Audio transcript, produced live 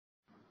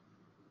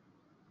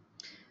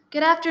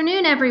Good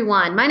afternoon,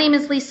 everyone. My name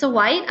is Lisa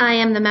White. I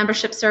am the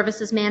Membership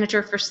Services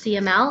Manager for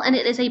CML, and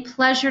it is a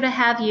pleasure to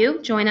have you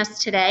join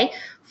us today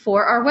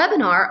for our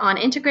webinar on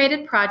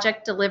Integrated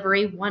Project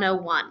Delivery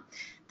 101.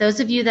 Those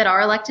of you that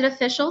are elected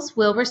officials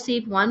will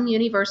receive one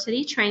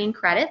university training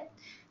credit.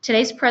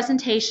 Today's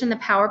presentation, the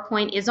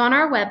PowerPoint, is on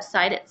our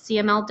website at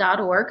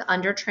cml.org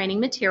under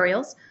Training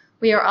Materials.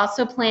 We are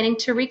also planning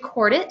to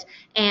record it,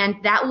 and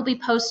that will be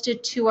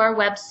posted to our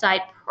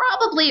website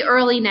probably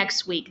early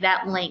next week,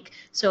 that link.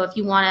 So if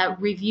you want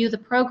to review the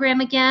program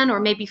again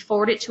or maybe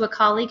forward it to a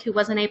colleague who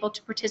wasn't able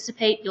to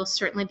participate, you'll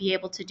certainly be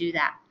able to do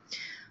that.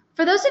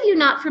 For those of you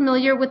not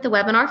familiar with the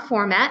webinar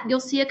format, you'll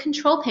see a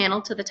control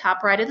panel to the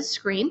top right of the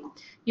screen.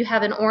 You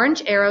have an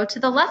orange arrow to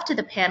the left of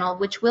the panel,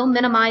 which will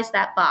minimize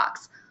that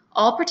box.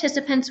 All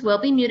participants will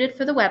be muted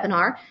for the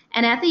webinar,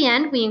 and at the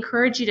end, we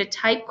encourage you to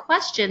type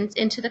questions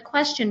into the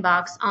question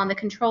box on the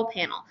control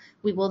panel.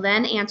 We will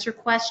then answer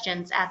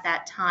questions at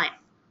that time.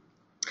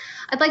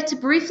 I'd like to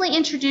briefly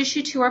introduce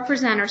you to our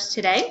presenters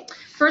today.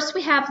 First,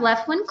 we have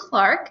Lefwin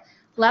Clark.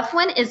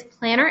 Lefwin is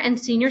Planner and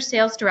Senior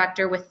Sales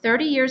Director with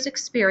 30 years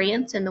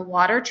experience in the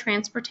water,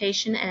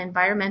 transportation, and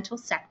environmental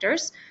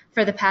sectors.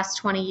 For the past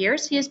 20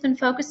 years, he has been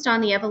focused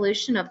on the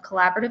evolution of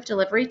collaborative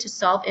delivery to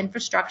solve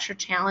infrastructure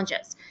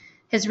challenges.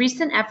 His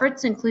recent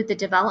efforts include the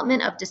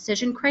development of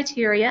decision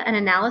criteria and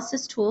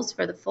analysis tools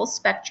for the full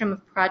spectrum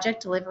of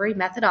project delivery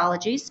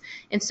methodologies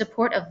in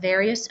support of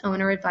various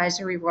owner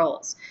advisory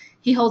roles.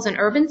 He holds an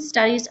Urban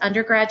Studies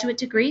undergraduate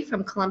degree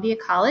from Columbia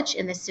College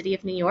in the city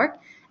of New York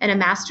and a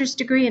master's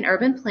degree in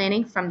urban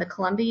planning from the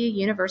Columbia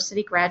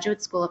University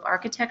Graduate School of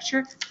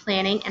Architecture,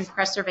 Planning, and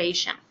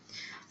Preservation.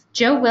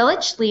 Joe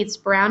Willich leads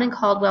Brown &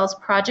 Caldwell's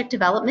project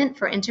development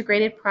for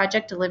integrated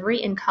project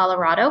delivery in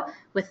Colorado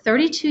with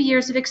 32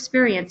 years of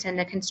experience in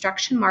the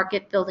construction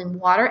market building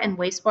water and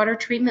wastewater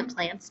treatment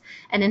plants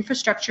and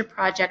infrastructure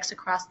projects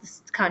across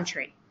the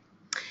country.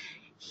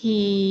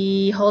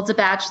 He holds a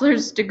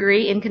bachelor's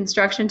degree in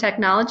construction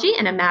technology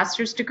and a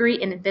master's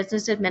degree in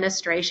business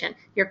administration.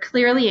 You're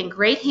clearly in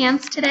great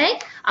hands today.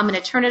 I'm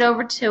going to turn it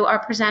over to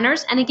our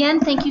presenters. And again,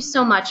 thank you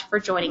so much for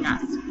joining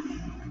us.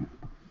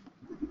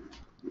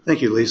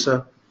 Thank you,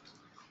 Lisa.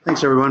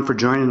 Thanks, everyone, for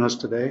joining us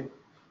today.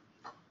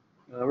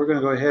 We're going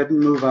to go ahead and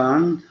move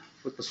on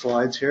with the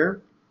slides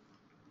here.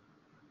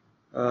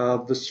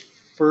 This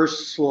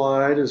first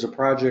slide is a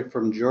project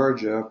from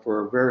Georgia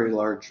for a very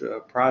large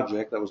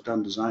project that was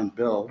done design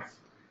build.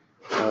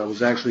 It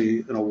was actually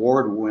an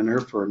award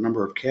winner for a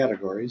number of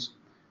categories,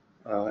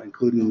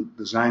 including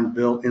Design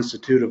Build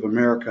Institute of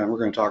America, and we're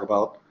going to talk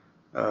about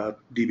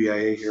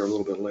DBIA here a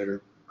little bit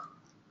later.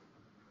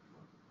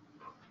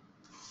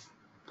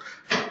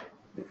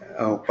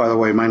 Oh, by the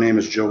way, my name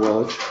is Joe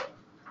Willich.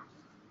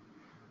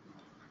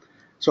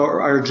 So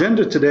our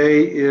agenda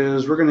today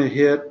is we're going to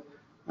hit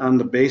on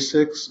the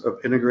basics of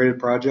integrated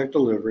project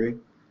delivery.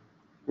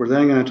 We're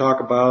then going to talk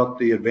about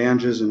the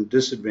advantages and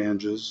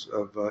disadvantages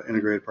of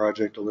integrated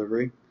project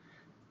delivery.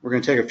 We're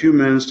going to take a few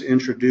minutes to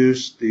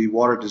introduce the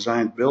Water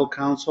Design Build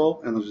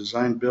Council and the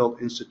Design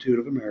Build Institute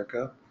of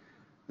America,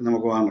 and then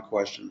we'll go on to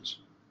questions.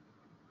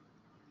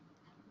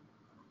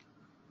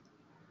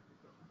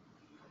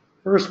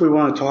 First, we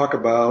want to talk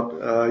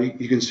about,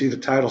 you can see the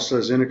title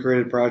says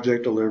Integrated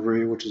Project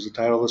Delivery, which is the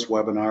title of this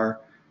webinar.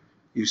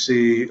 You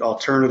see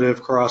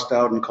alternative, crossed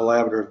out, and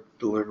collaborative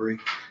delivery.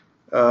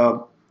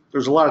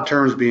 There's a lot of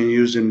terms being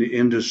used in the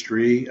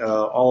industry.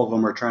 All of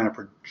them are trying to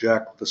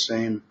project the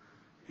same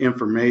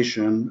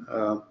information.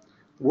 The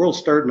world's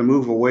starting to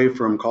move away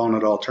from calling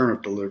it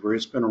alternative delivery.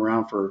 It's been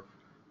around for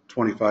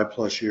 25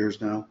 plus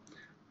years now.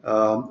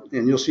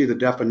 And you'll see the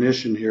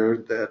definition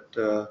here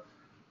that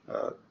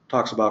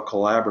talks about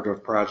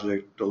collaborative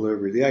project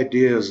delivery. The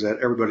idea is that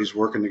everybody's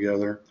working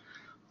together,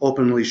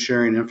 openly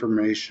sharing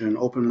information,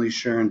 openly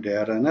sharing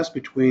data, and that's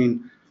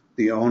between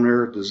the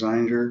owner,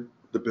 designer,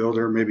 the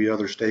builder, maybe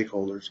other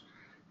stakeholders.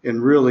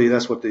 And really,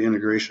 that's what the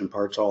integration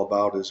part's all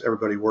about, is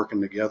everybody working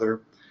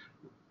together,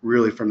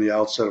 really from the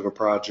outset of a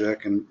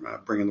project and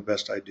bringing the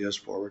best ideas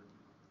forward.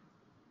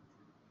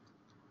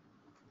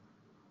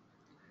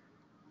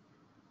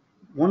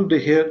 Wanted to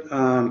hit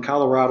on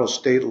Colorado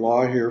state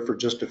law here for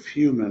just a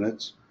few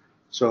minutes.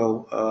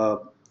 So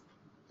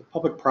the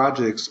Public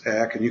Projects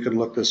Act, and you can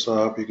look this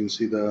up, you can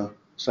see the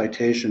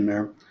citation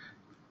there,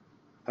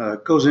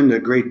 goes into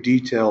great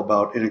detail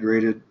about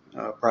integrated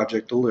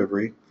project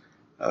delivery.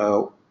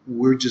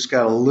 We just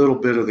got a little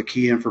bit of the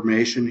key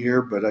information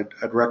here, but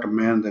I'd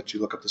recommend that you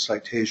look up the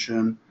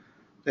citation,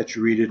 that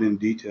you read it in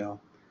detail.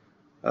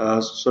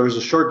 So there's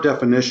a short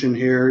definition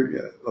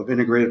here of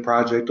integrated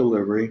project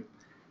delivery,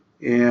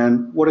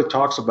 and what it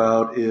talks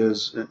about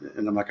is,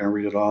 and I'm not going to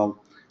read it all,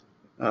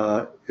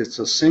 it's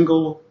a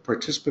single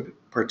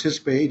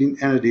participating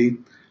entity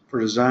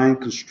for design,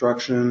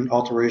 construction,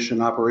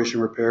 alteration,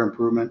 operation, repair,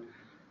 improvement,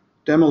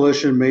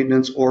 demolition,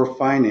 maintenance, or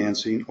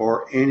financing,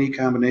 or any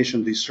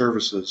combination of these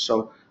services.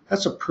 So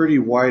that's a pretty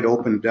wide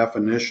open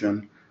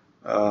definition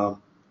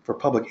for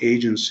public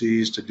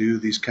agencies to do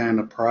these kind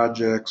of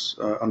projects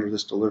under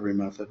this delivery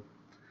method.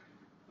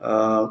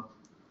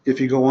 if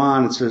you go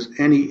on, it says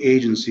any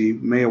agency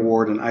may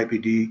award an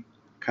IPD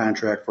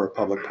contract for a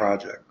public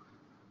project.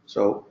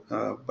 So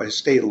by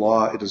state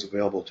law, it is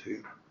available to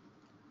you.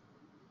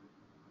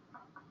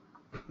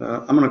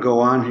 I'm going to go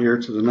on here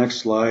to the next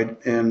slide,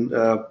 and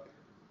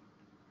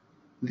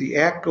the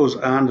Act goes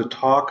on to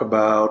talk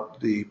about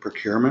the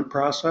procurement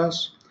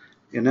process.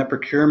 And that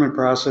procurement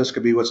process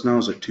could be what's known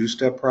as a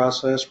two-step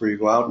process, where you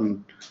go out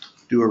and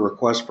do a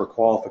request for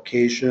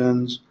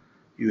qualifications,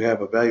 you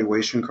have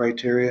evaluation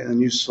criteria,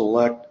 and you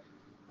select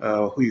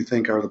who you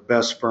think are the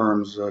best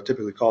firms,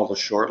 typically called a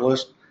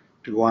shortlist,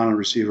 to go on and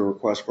receive a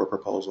request for a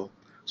proposal.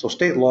 So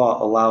state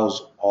law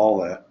allows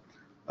all that.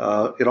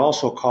 It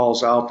also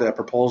calls out that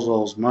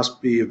proposals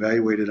must be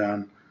evaluated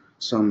on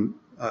some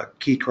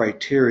key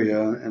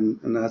criteria,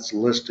 and that's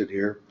listed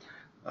here.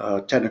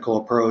 Technical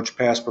approach,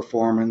 past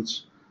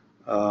performance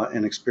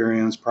and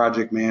experience,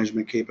 project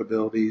management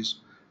capabilities,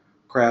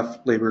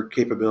 craft labor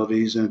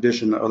capabilities, in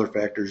addition to other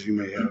factors you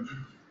may have.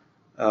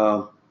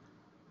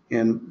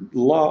 And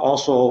law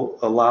also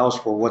allows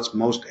for what's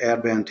most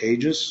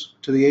advantageous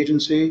to the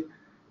agency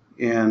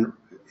and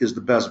is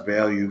the best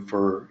value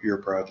for your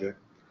project.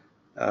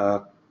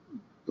 The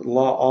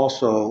law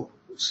also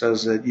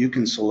says that you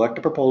can select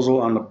a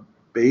proposal on the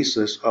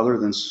basis other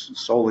than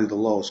solely the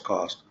lowest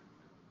cost.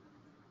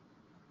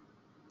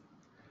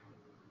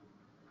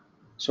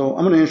 So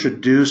I'm going to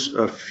introduce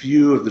a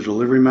few of the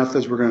delivery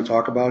methods we're going to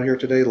talk about here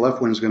today.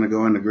 Left-Wind is going to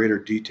go into greater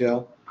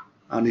detail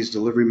on these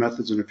delivery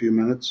methods in a few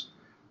minutes.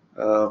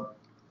 Up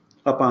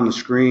on the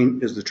screen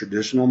is the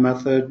traditional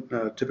method,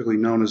 typically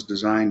known as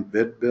design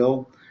bid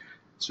bill.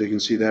 So you can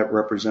see that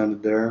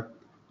represented there.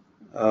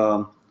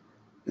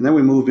 And then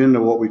we move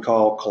into what we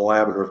call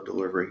collaborative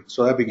delivery.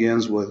 So that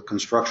begins with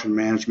construction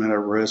management at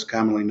risk,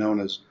 commonly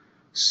known as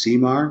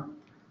CMAR.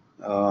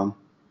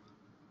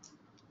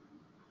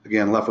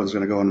 Again, Left-Wind's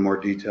going to go into more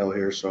detail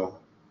here, so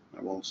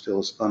I won't steal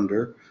his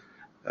thunder.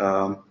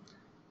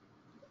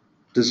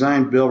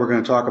 Design build, we're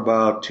going to talk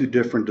about two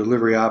different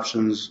delivery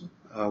options.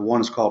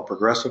 One is called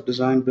progressive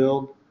design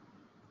build,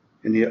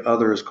 and the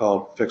other is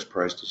called fixed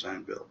price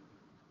design build.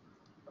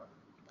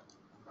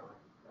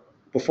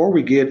 Before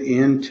we get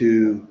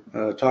into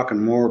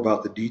talking more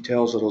about the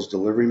details of those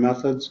delivery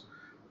methods,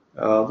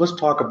 let's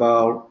talk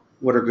about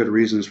what are good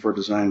reasons for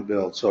design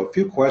build. So a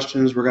few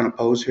questions we're going to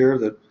pose here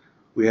that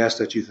we ask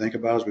that you think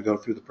about as we go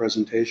through the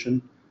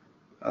presentation.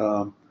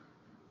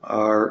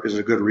 Is it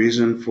a good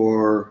reason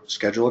for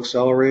schedule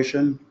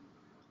acceleration?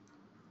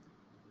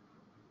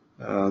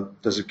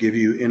 Does it give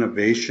you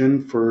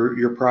innovation for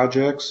your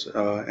projects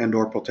and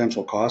or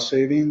potential cost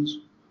savings?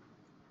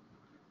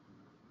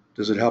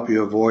 Does it help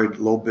you avoid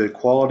low bid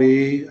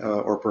quality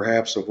or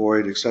perhaps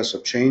avoid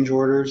excessive change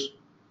orders?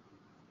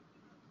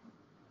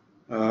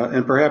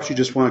 And perhaps you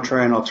just want to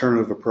try an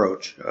alternative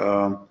approach.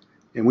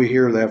 And we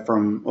hear that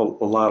from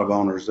a lot of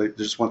owners. They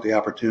just want the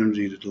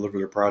opportunity to deliver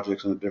their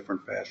projects in a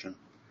different fashion.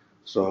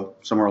 So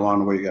somewhere along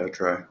the way, you got to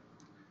try.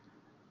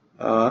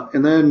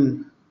 And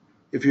then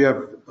if you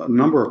have a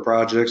number of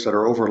projects that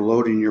are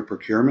overloading your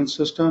procurement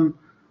system,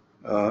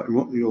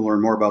 you'll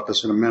learn more about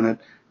this in a minute,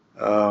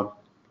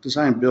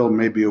 design build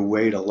may be a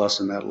way to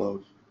lessen that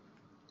load.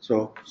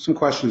 So some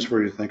questions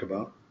for you to think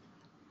about.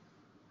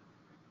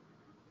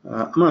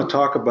 I'm going to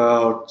talk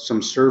about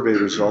some survey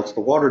results.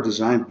 The Water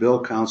Design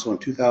Build Council in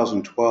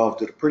 2012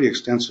 did a pretty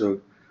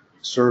extensive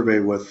survey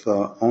with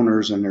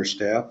owners and their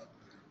staff.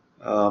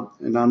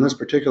 And on this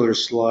particular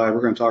slide,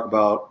 we're going to talk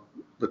about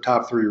the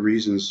top 3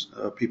 reasons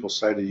people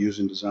cited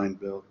using design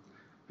build.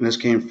 And this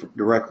came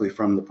directly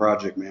from the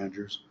project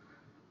managers.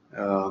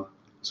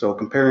 So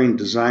comparing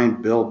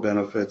design build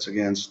benefits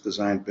against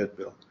design bid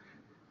build.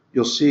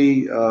 You'll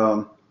see,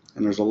 and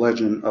there's a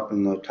legend up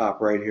in the top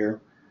right here,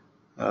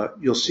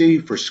 you'll see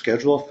for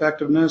schedule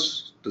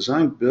effectiveness,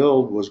 design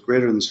build was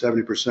greater than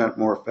 70%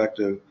 more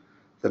effective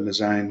than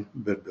design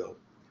bid build.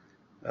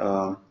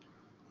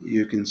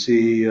 You can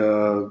see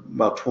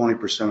about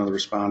 20% of the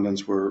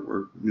respondents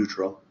were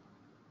neutral.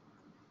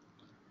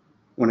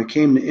 When it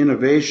came to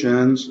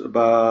innovations,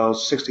 about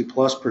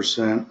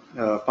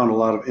 60+% found a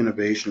lot of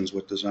innovations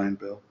with design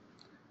build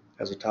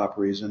as a top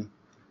reason.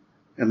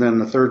 And then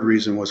the third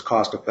reason was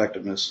cost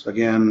effectiveness.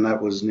 Again,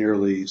 that was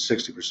nearly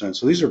 60%.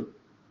 So these are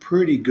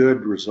pretty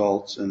good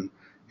results and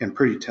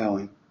pretty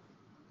telling.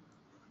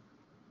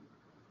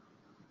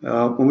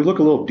 When we look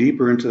a little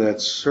deeper into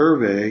that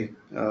survey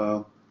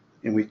and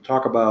we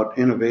talk about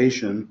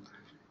innovation,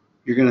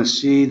 you're going to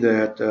see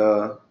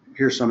that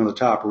here's some of the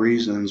top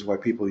reasons why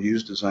people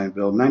use design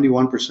build.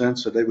 91%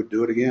 said they would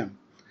do it again.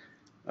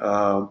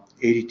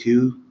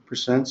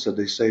 82% said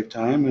they saved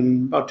time,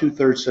 and about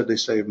 2/3 said they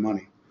saved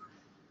money.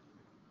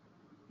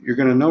 You're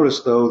going to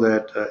notice, though,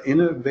 that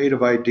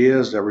innovative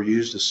ideas that were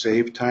used to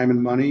save time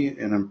and money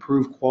and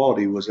improve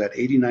quality was at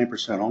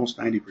 89%, almost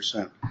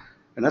 90%.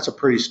 And that's a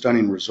pretty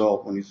stunning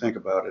result when you think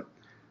about it.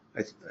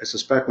 I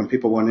suspect when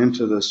people went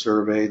into the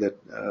survey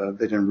that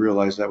they didn't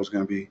realize that was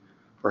going to be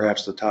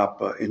perhaps the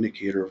top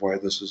indicator of why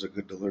this is a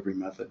good delivery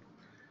method.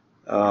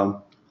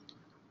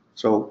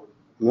 So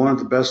one of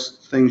the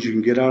best things you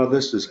can get out of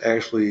this is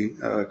actually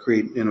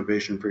create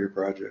innovation for your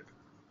project.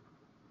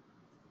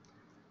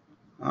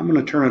 I'm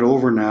going to turn it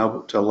over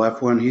now to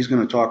Lefwin. He's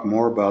going to talk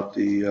more about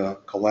the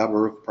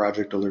collaborative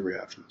project delivery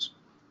options.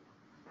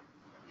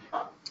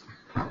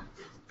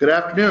 Good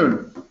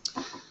afternoon.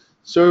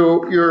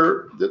 So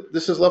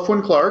this is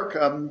Lefwin Clark.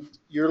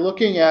 You're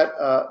looking at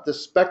the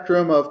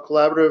spectrum of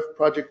collaborative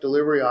project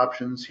delivery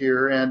options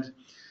here, and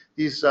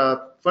these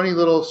funny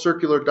little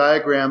circular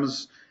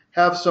diagrams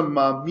have some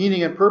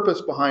meaning and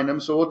purpose behind them.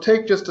 So we'll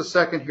take just a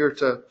second here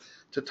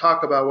to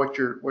talk about what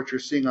you're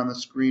seeing on the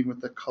screen with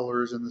the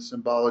colors and the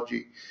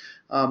symbology.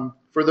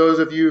 For those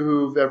of you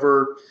who've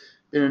ever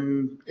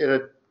been at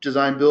a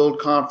design build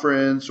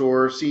conference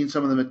or seen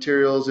some of the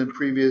materials in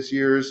previous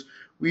years,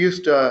 we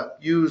used to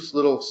use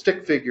little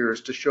stick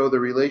figures to show the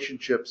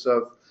relationships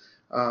of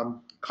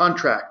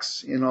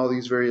contracts in all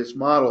these various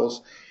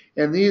models.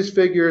 And these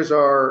figures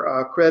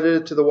are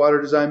credited to the Water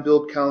Design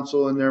Build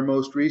Council in their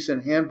most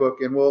recent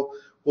handbook, and we'll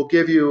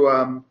give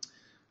you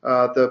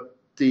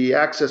the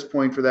access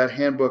point for that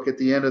handbook at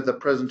the end of the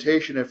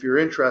presentation if you're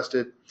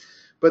interested.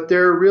 But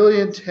they're really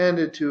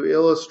intended to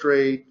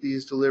illustrate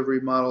these delivery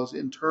models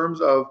in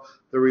terms of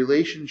the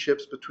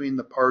relationships between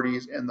the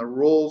parties and the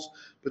roles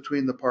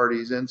between the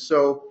parties. And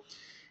so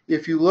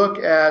if you look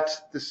at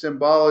the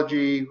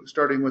symbology,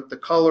 starting with the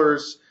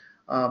colors,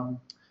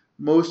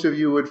 most of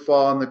you would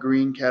fall in the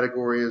green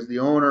category as the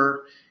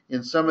owner.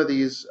 In some of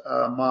these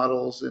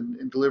models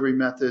and delivery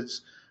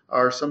methods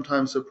are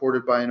sometimes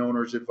supported by an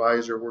owner's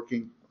advisor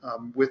working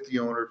with the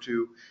owner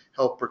to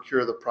help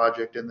procure the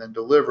project and then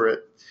deliver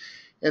it.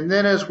 And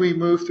then as we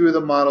move through the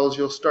models,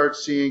 you'll start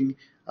seeing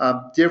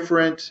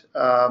different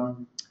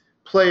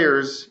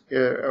players,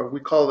 we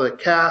call the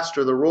cast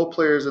or the role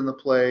players in the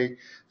play,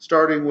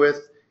 starting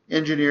with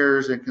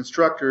engineers and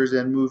constructors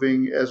and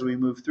moving as we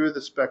move through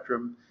the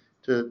spectrum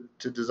to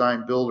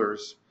design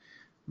builders.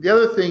 The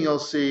other thing you'll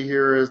see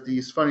here is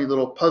these funny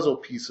little puzzle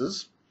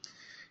pieces,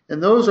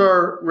 and those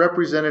are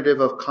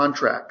representative of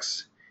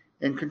contracts.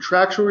 And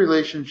contractual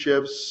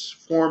relationships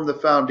form the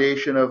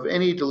foundation of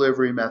any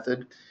delivery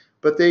method,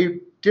 but they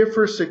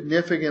differ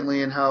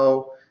significantly in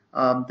how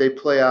they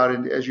play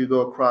out as you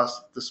go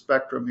across the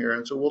spectrum here.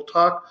 And so we'll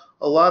talk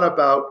a lot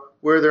about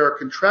where there are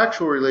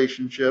contractual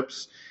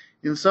relationships,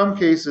 in some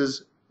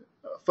cases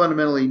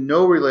fundamentally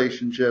no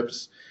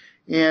relationships,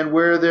 and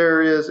where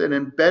there is an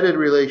embedded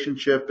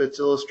relationship. It's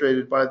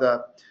illustrated by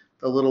the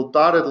little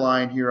dotted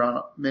line here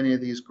on many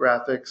of these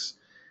graphics,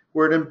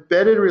 where an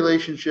embedded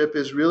relationship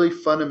is really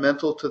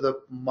fundamental to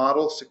the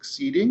model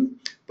succeeding,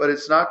 but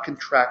it's not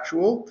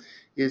contractual.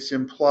 It's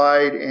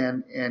implied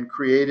and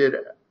created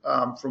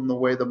from the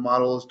way the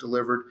model is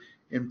delivered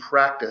in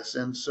practice.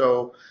 And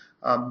so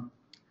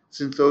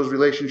since those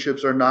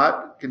relationships are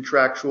not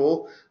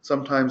contractual,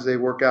 sometimes they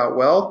work out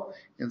well,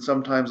 and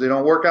sometimes they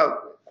don't work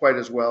out quite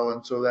as well.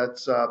 And so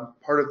that's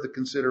part of the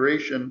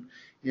consideration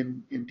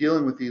in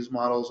dealing with these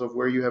models of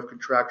where you have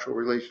contractual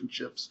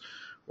relationships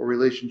or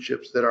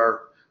relationships that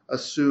are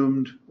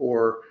assumed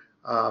or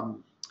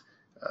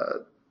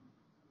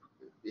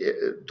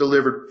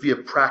delivered via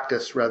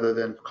practice rather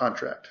than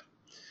contract.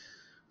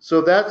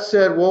 So that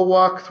said, we'll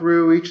walk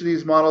through each of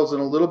these models in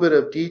a little bit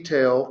of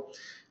detail.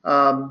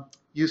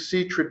 You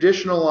see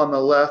traditional on the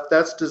left,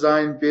 that's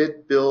design,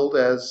 bid, build,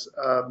 as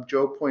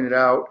Joe pointed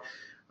out.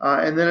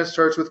 And then it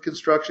starts with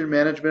construction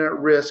management at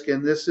risk,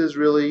 and this is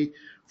really,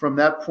 from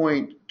that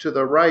point to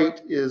the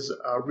right, is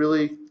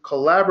really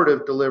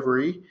collaborative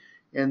delivery.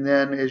 And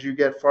then as you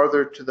get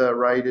farther to the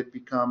right, it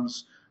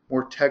becomes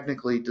more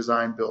technically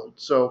design build.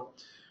 So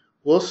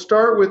we'll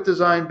start with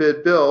design,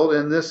 bid, build,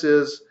 and this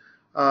is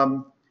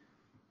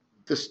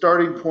the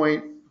starting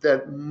point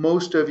that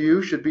most of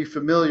you should be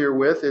familiar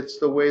with. It's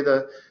the way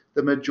the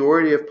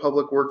majority of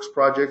public works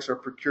projects are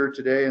procured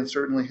today, and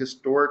certainly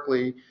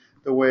historically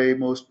the way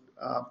most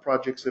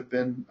projects have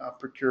been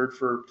procured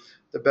for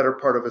the better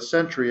part of a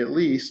century at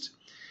least.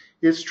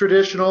 It's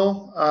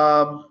traditional,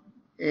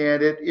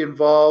 and it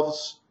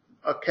involves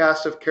a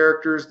cast of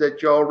characters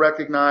that y'all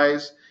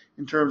recognize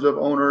in terms of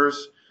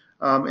owners,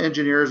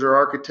 engineers or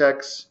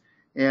architects,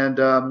 and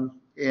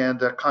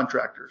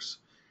contractors.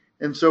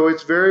 And so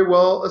it's very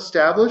well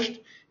established.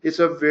 It's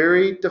a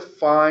very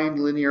defined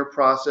linear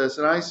process,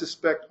 and I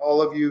suspect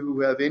all of you who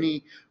have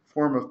any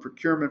form of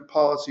procurement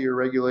policy or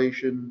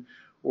regulation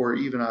or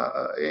even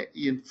an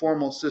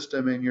informal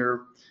system in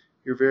your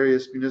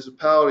various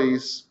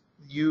municipalities,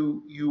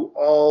 you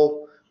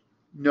all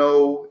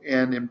know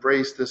and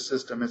embrace this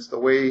system. It's the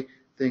way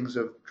things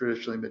have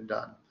traditionally been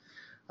done.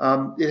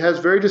 It has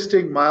very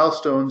distinct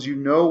milestones. You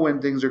know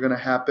when things are going to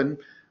happen.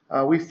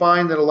 We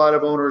find that a lot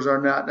of owners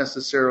are not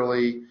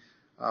necessarily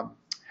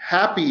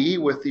happy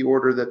with the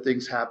order that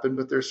things happen,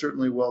 but they're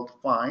certainly well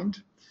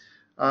defined.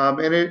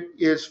 And it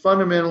is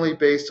fundamentally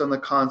based on the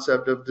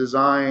concept of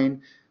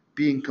design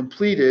being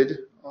completed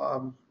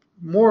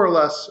more or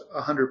less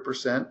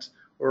 100%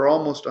 or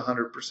almost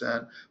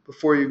 100%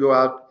 before you go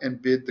out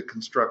and bid the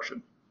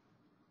construction.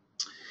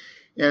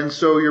 And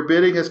so your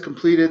bidding is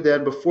completed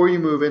then before you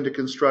move into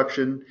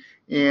construction,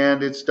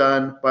 and it's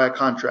done by a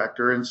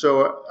contractor. And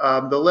so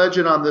the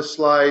legend on this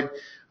slide,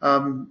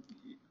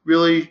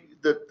 really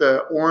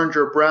the orange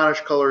or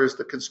brownish color is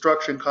the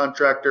construction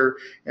contractor,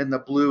 and the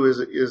blue is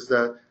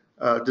the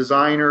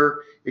designer.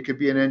 It could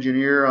be an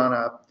engineer on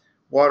a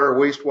water or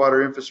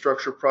wastewater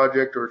infrastructure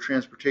project or a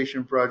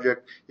transportation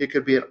project. It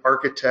could be an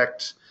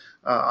architect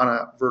on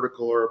a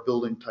vertical or a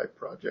building type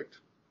project.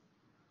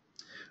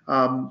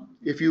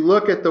 If you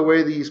look at the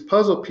way these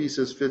puzzle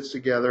pieces fits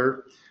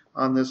together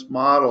on this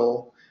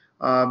model,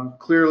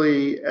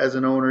 clearly as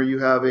an owner you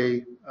have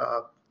a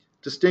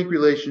distinct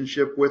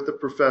relationship with the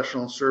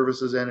professional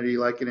services entity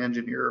like an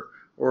engineer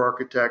or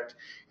architect,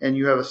 and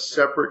you have a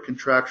separate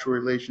contractual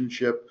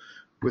relationship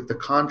with the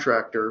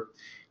contractor.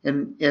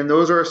 And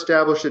those are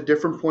established at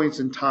different points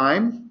in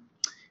time.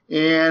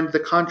 And the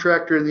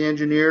contractor and the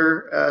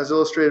engineer, as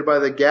illustrated by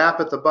the gap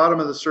at the bottom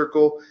of the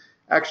circle,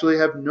 actually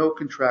have no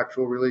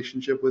contractual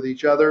relationship with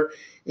each other.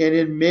 And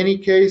in many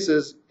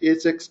cases,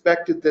 it's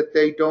expected that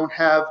they don't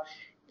have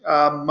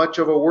much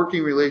of a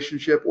working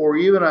relationship or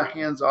even a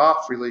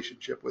hands-off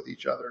relationship with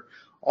each other.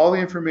 All the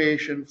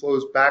information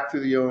flows back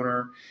through the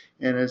owner,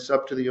 and it's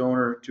up to the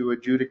owner to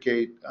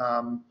adjudicate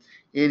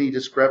any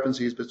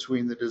discrepancies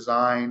between the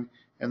design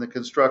and the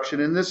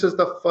construction. And this is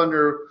the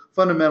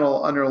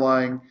fundamental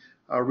underlying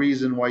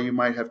reason why you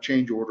might have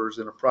change orders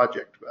in a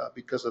project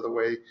because of the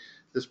way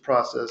this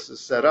process is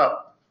set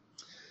up.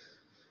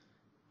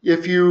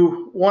 If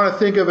you want to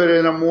think of it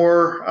in a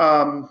more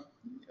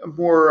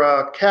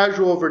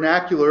casual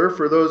vernacular,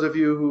 for those of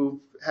you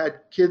who had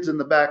kids in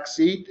the back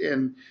seat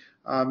and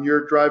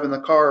you're driving the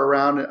car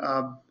around,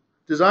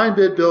 design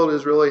bid build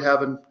is really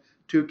having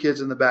two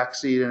kids in the back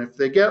seat, and if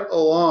they get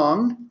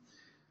along,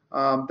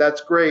 that's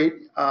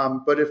great.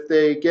 But if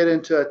they get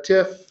into a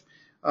tiff,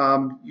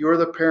 you're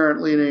the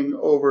parent leaning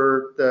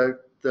over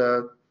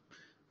the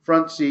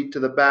front seat to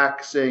the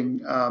back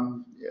saying,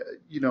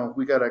 you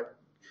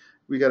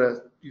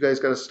guys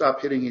got to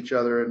stop hitting each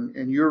other,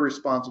 and you're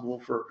responsible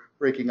for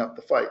breaking up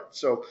the fight.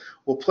 So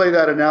we'll play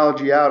that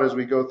analogy out as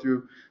we go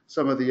through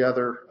some of the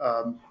other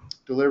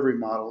delivery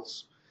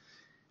models.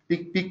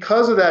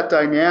 Because of that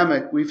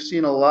dynamic, we've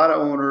seen a lot of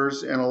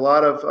owners and a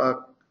lot of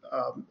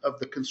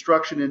the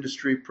construction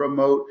industry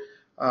promote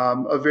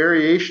a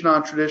variation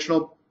on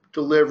traditional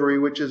delivery,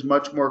 which is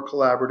much more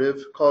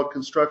collaborative, called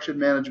construction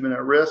management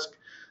at risk.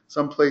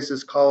 Some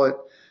places call it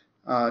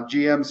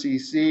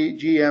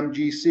GMGC,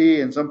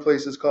 and some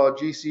places call it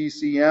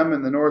GCCM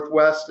in the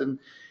Northwest. And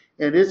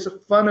it's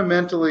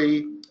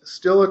fundamentally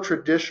still a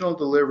traditional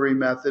delivery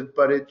method,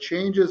 but it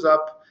changes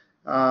up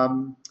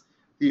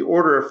the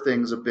order of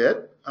things a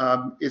bit.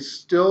 It's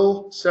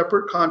still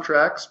separate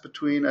contracts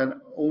between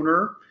an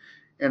owner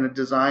and a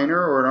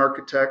designer or an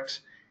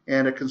architect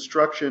and a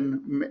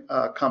construction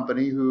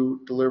company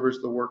who delivers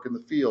the work in the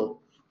field.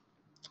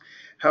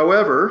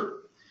 However,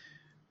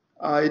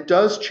 it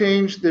does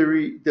change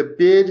the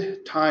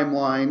bid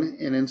timeline,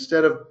 and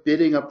instead of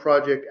bidding a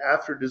project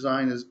after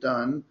design is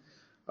done,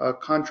 a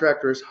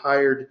contractor is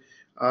hired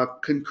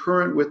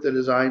concurrent with the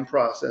design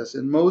process.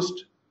 And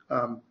most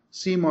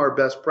CMAR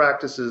best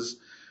practices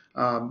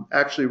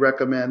actually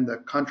recommend the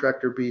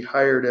contractor be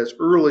hired as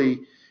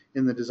early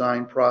in the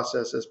design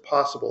process as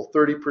possible.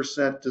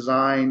 30%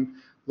 design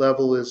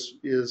level is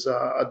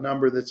a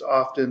number that's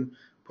often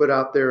put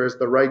out there as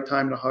the right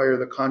time to hire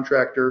the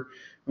contractor.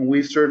 And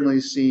we've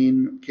certainly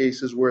seen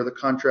cases where the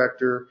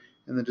contractor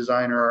and the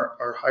designer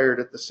are hired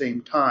at the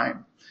same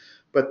time.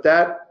 But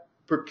that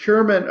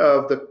procurement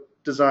of the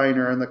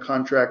designer and the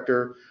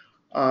contractor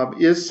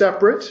is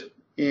separate,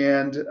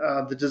 and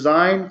the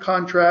design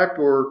contract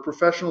or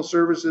professional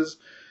services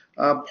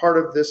part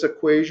of this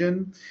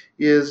equation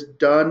is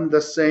done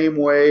the same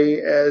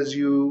way as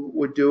you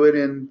would do it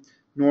in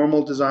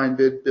normal design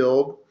bid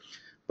build.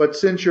 But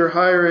since you're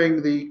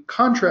hiring the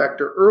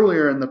contractor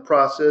earlier in the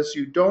process,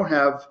 you don't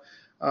have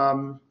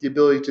the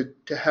ability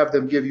to have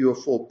them give you a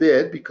full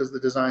bid because the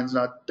design's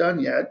not done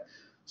yet.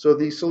 So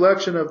the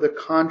selection of the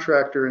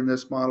contractor in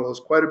this model is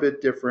quite a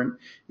bit different.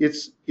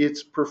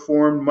 It's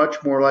performed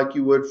much more like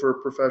you would for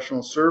a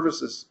professional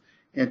services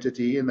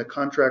entity, and the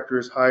contractor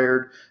is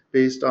hired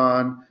based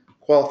on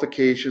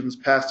qualifications,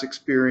 past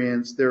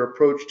experience, their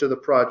approach to the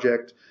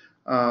project,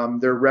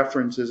 their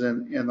references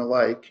and the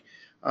like.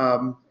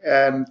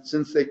 And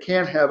since they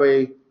can't have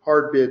a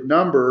hard bid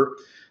number,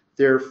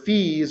 their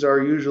fees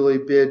are usually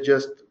bid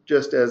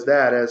just as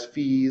that, as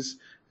fees,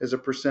 as a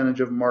percentage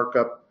of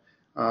markup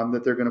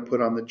that they're going to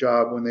put on the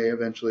job when they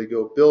eventually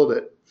go build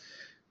it.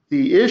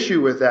 The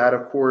issue with that,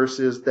 of course,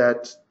 is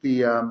that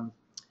the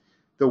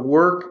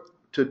work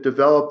to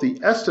develop the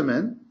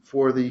estimate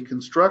for the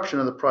construction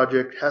of the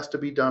project has to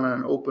be done on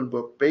an open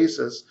book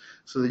basis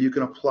so that you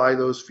can apply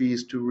those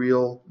fees to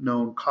real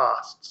known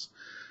costs.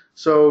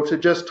 So to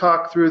just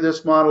talk through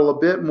this model a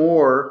bit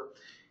more,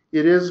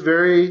 it is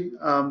very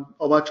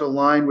much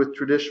aligned with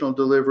traditional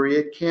delivery.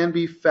 It can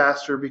be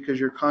faster because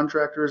your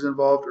contractor is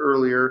involved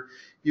earlier.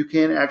 You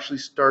can actually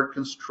start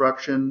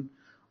construction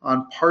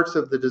on parts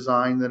of the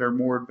design that are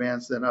more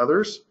advanced than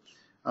others.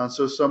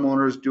 So some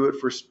owners do it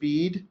for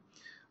speed.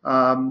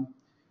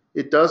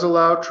 It does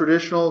allow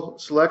traditional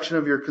selection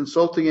of your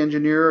consulting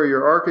engineer or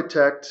your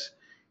architect,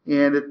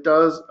 and it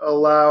does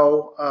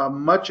allow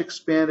much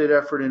expanded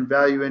effort in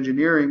value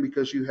engineering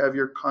because you have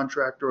your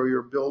contractor or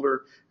your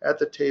builder at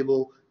the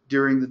table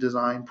during the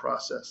design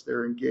process.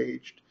 They're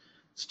engaged.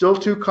 Still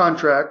two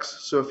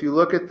contracts, so if you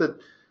look at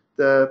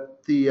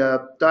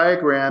the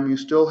diagram, you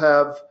still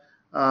have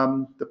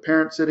the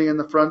parent sitting in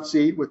the front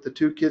seat with the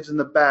two kids in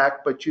the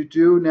back, but you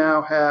do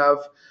now have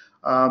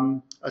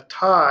a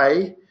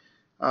tie,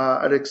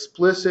 an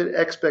explicit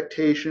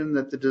expectation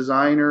that the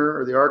designer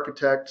or the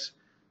architect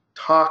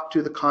talk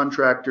to the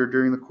contractor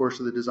during the course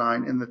of the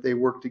design and that they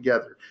work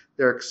together.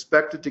 They're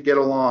expected to get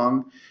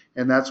along,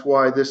 and that's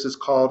why this is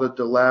called a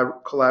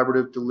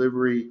collaborative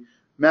delivery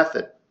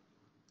method.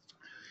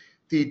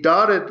 The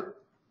dotted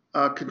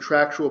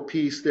contractual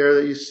piece there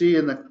that you see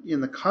in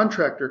the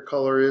contractor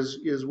color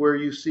is where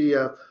you see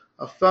a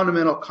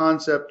fundamental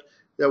concept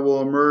that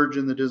will emerge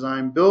in the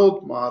design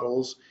build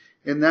models,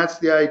 and that's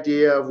the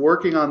idea of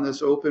working on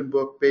this open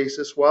book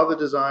basis while the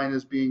design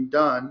is being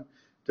done,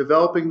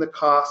 developing the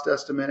cost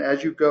estimate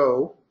as you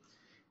go,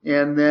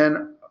 and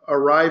then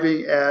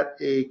arriving at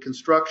a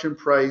construction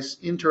price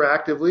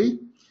interactively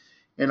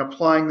and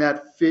applying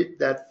that fee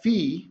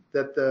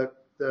that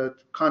the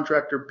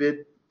contractor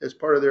bid as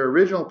part of their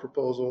original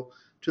proposal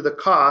to the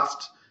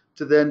cost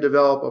to then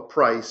develop a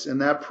price. And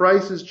that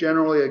price is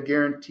generally a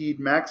guaranteed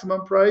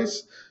maximum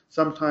price.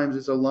 Sometimes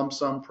it's a lump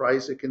sum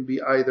price. It can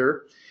be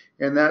either.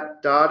 And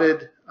that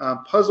dotted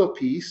puzzle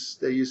piece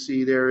that you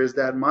see there is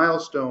that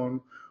milestone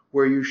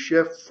where you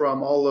shift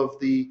from all of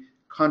the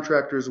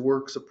contractor's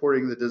work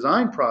supporting the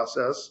design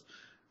process,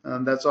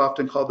 that's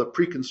often called the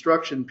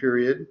pre-construction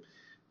period,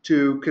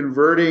 to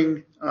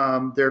converting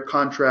their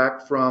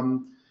contract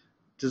from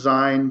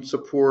design,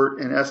 support,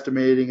 and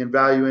estimating, and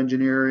value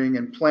engineering,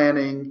 and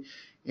planning,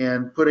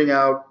 and putting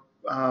out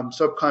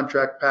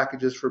subcontract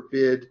packages for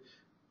bid,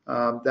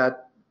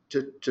 that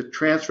to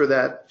transfer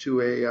that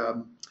to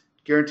a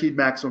guaranteed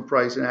maximum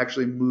price and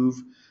actually move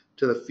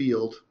to the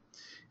field.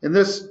 And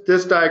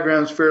this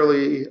diagram is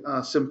fairly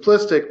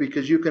simplistic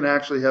because you can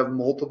actually have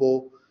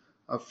multiple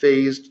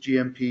phased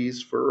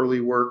GMPs for early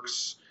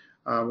works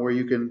where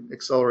you can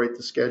accelerate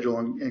the schedule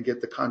and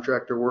get the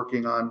contractor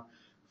working on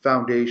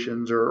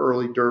foundations or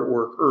early dirt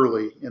work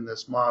early in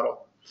this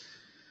model.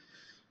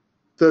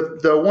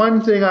 The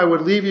one thing I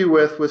would leave you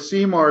with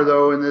CMAR,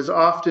 though, and is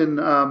often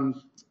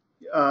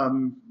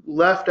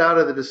left out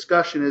of the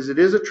discussion, is it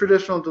is a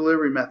traditional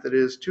delivery method. It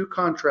is two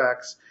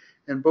contracts,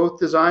 and both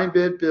design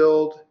bid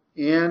build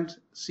and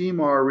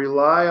CMAR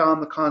rely on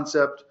the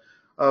concept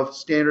of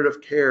standard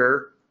of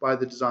care by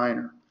the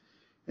designer.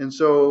 And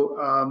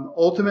so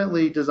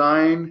ultimately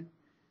design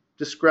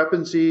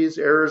discrepancies,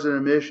 errors, and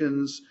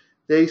omissions,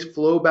 they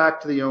flow back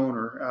to the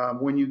owner.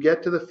 When you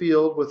get to the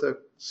field with a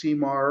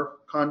CMAR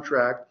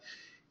contract,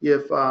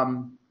 if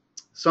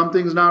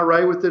something's not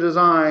right with the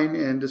design,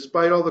 and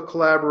despite all the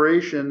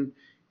collaboration,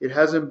 it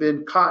hasn't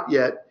been caught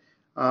yet,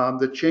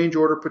 the change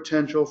order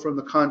potential from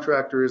the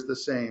contractor is the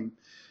same.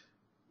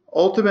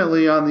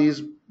 Ultimately, on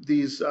these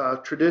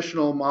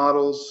traditional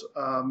models,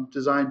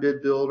 design,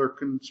 bid, build, or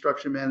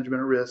construction management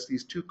at risk,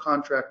 these two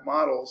contract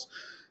models,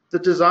 the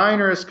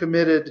designer is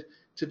committed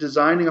to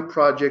designing a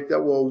project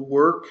that will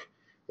work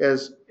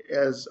as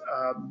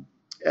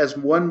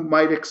one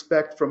might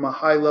expect from a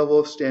high level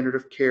of standard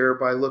of care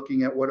by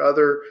looking at what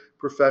other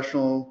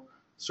professional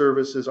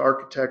services,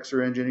 architects,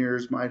 or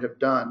engineers might have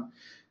done.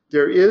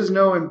 There is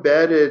no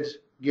embedded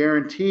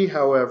guarantee,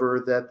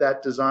 however, that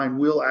that design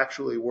will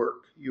actually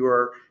work.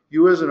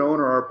 You as an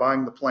owner are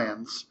buying the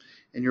plans,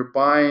 and you're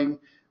buying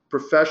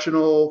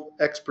professional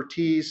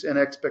expertise and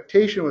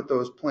expectation with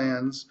those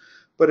plans.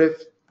 But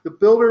if the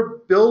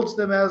builder builds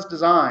them as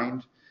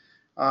designed,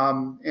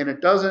 and it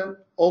doesn't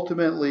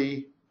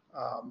ultimately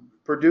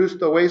produce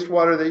the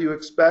wastewater that you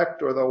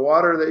expect, or the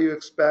water that you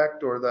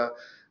expect, or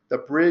the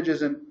bridge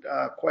isn't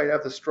quite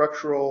have the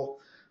structural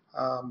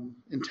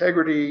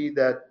integrity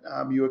that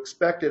you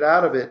expected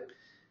out of it,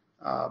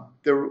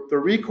 the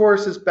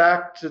recourse is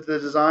back to the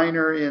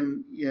designer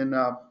in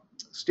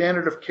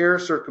standard of care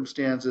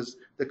circumstances.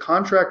 The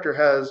contractor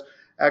has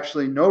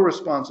actually no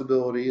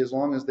responsibility as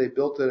long as they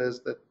built it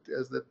as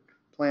the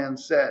plan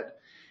said.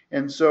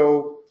 And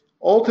so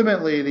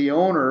ultimately the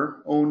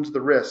owner owns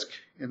the risk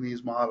in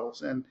these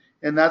models, and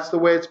that's the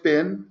way it's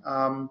been.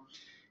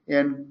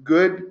 And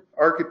good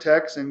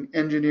architects and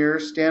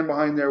engineers stand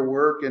behind their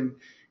work, and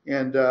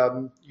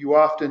you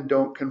often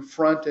don't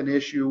confront an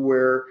issue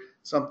where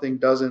something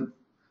doesn't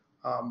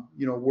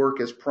work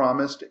as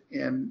promised,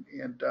 and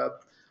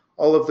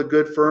all of the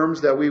good firms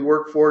that we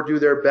work for do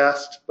their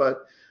best,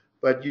 but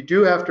you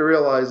do have to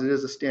realize it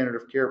is a standard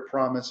of care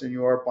promise, and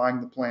you are buying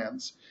the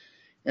plans.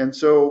 And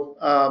so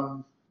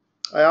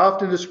I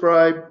often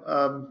describe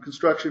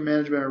construction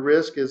management at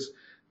risk as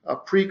a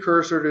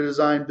precursor to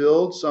design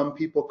build. Some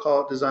people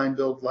call it design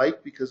build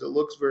like because it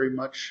looks very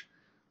much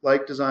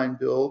like design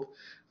build.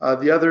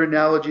 The other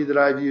analogy that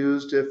I've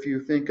used, if you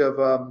think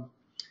of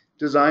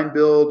design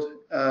build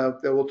that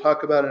we'll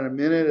talk about in a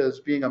minute, as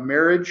being a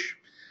marriage,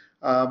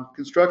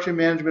 Construction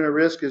management at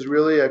risk is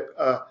really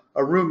a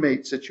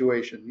roommate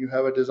situation. You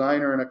have a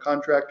designer and a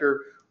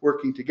contractor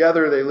working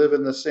together. They live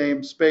in the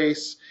same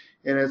space,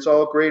 and it's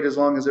all great as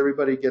long as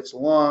everybody gets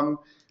along.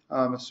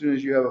 As soon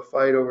as you have a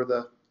fight over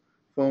the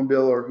phone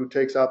bill or who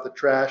takes out the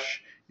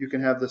trash, you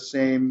can have the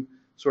same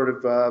sort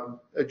of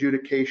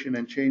adjudication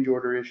and change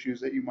order issues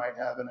that you might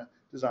have in a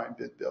design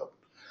bid build.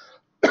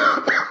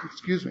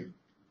 Excuse me.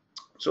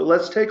 So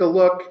let's take a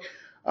look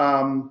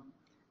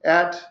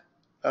at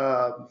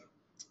the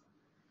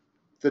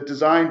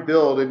design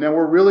build, and now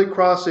we're really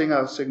crossing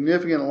a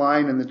significant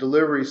line in the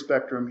delivery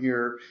spectrum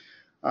here.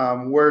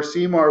 Where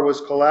CMAR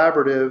was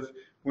collaborative,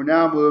 we're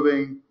now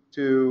moving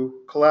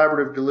to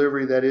collaborative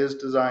delivery that is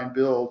design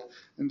build.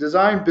 And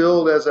design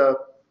build as a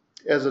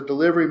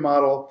delivery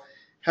model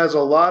has a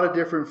lot of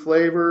different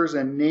flavors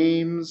and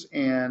names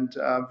and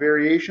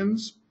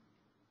variations.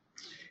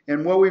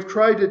 And what we've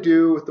tried to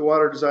do with the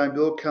Water Design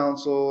Build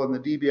Council and the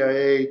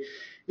DBIA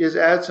is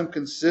add some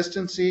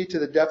consistency to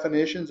the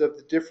definitions of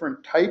the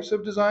different types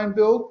of design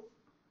build.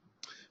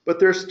 But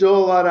there's still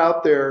a lot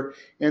out there,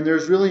 and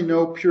there's really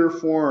no pure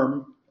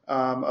form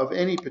of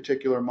any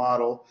particular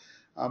model.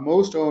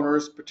 Most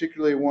owners,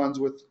 particularly ones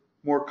with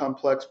more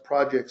complex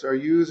projects, are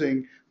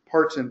using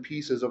parts and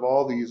pieces of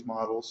all these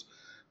models.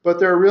 But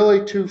there are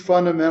really two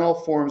fundamental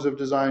forms of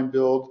design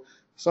build,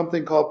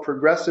 something called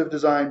progressive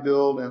design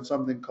build and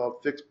something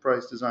called fixed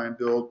price design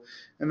build,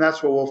 and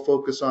that's what we'll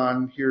focus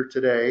on here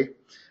today.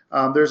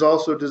 There's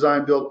also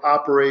design build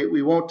operate.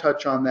 We won't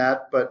touch on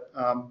that, but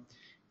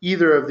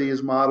either of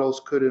these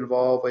models could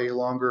involve a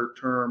longer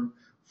term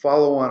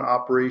follow-on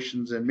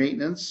operations and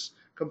maintenance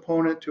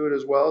component to it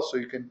as well, so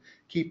you can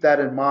keep that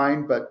in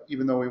mind, but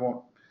even though we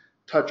won't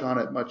touch on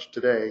it much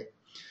today.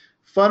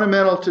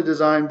 Fundamental to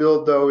design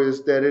build, though,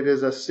 is that it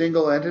is a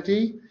single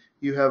entity.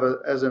 You have,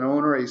 as an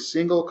owner, a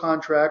single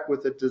contract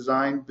with a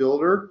design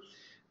builder.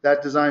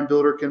 That design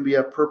builder can be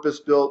a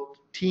purpose-built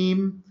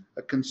team,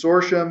 a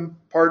consortium,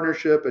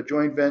 partnership, a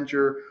joint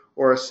venture,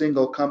 or a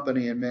single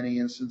company in many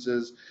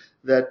instances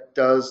that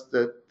does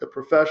the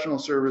professional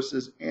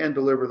services and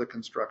deliver the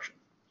construction.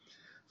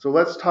 So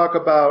let's talk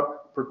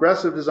about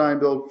progressive design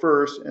build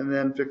first and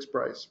then fixed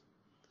price.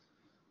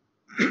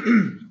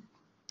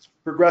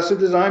 Progressive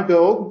design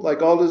build,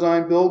 like all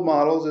design build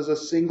models, is a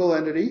single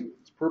entity.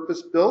 It's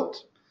purpose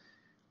built.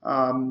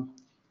 In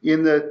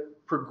the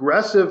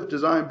progressive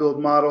design build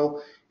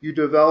model, you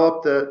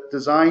develop the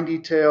design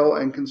detail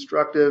and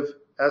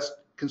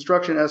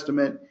construction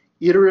estimate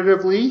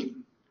iteratively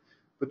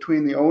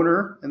between the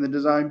owner and the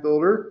design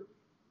builder.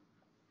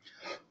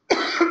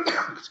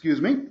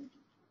 Excuse me.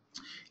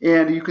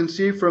 And you can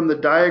see from the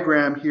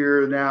diagram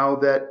here now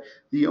that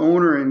the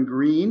owner in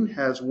green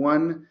has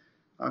one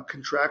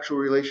contractual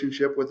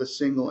relationship with a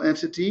single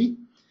entity.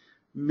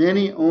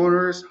 Many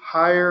owners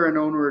hire an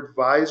owner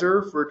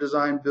advisor for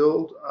design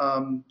build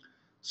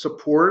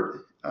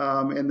support,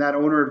 and that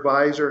owner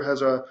advisor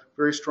has a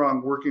very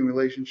strong working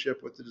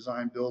relationship with the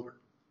design builder.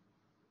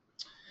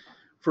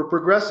 For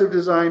progressive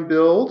design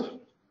build,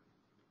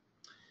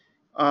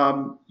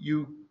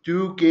 you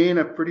do gain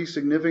a pretty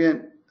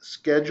significant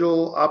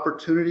schedule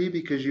opportunity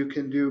because you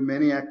can do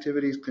many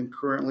activities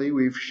concurrently.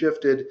 We've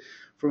shifted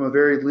from a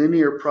very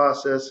linear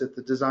process at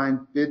the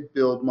design bid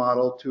build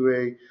model to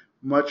a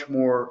much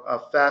more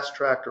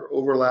fast-tracked or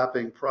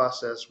overlapping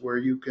process where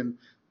you can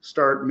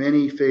start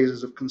many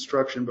phases of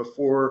construction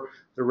before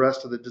the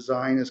rest of the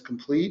design is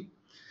complete.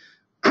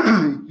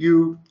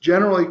 You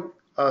generally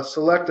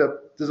select a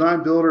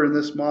design builder in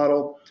this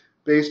model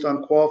based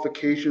on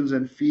qualifications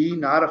and fee,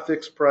 not a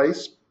fixed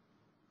price.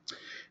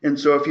 And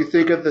so if you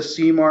think of the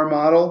CMAR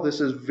model,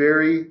 this is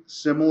very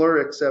similar,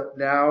 except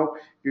now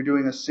you're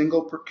doing a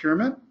single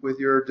procurement with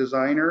your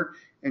designer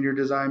and your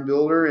design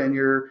builder, and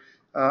you're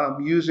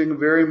using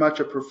very much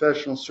a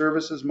professional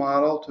services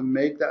model to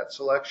make that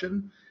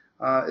selection.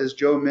 As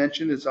Joe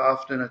mentioned, it's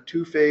often a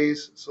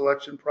two-phase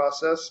selection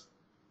process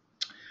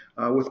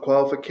with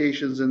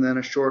qualifications and then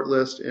a short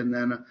list and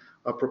then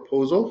a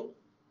proposal.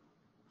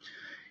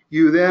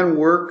 You then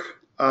work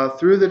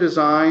through the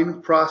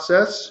design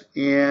process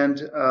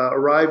and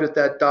arrive at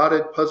that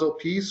dotted puzzle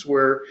piece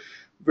where,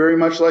 very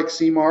much like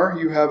CMAR,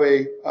 you have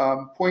a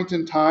point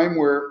in time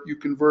where you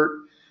convert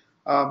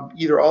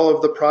either all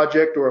of the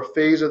project or a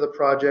phase of the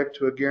project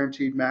to a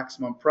guaranteed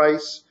maximum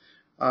price,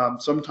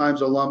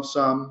 sometimes a lump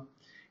sum,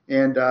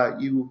 and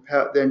you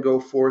then go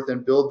forth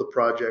and build the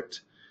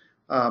project.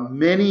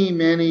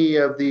 Many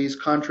of these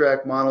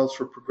contract models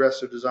for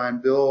progressive design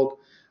build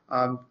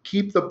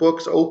keep the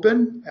books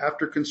open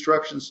after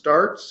construction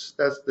starts.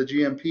 That's the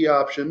GMP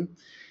option.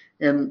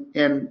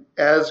 And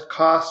as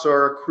costs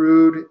are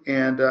accrued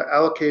and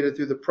allocated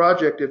through the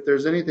project, if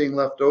there's anything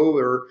left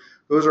over,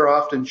 those are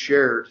often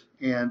shared.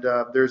 And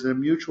there's a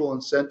mutual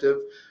incentive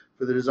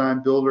for the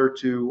design builder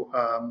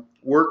to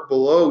work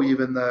below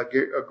even the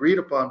agreed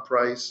upon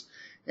price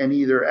and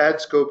either add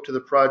scope to the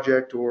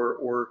project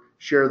or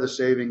share the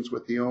savings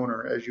with the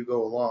owner as you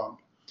go along.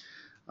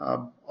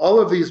 All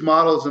of these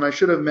models, and I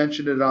should have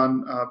mentioned it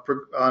on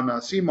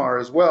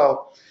CMAR as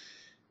well,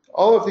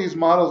 all of these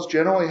models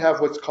generally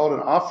have what's called an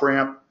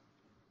off-ramp,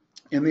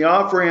 and the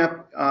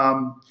off-ramp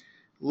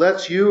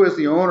lets you as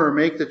the owner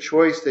make the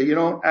choice that you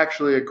don't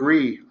actually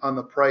agree on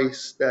the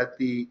price that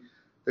the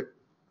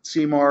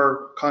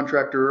CMAR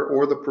contractor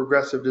or the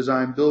progressive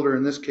design builder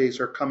in this case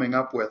are coming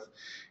up with.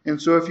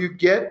 And so if you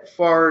get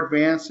far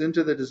advanced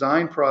into the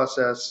design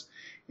process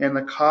and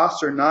the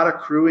costs are not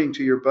accruing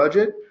to your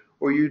budget,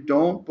 or you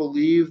don't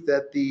believe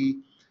that the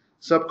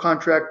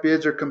subcontract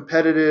bids are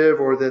competitive,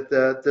 or that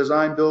the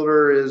design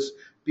builder is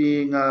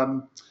being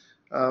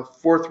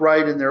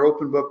forthright in their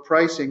open book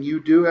pricing,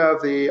 you do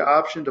have the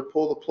option to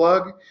pull the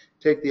plug,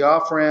 take the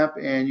off ramp,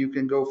 and you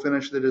can go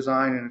finish the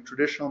design in a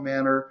traditional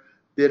manner,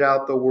 bid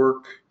out the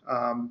work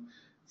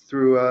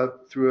through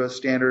a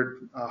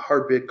standard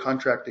hard bid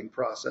contracting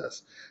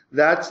process.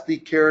 That's the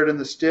carrot and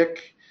the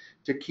stick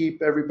to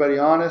keep everybody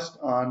honest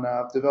on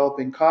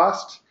developing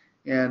cost,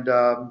 and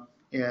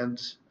an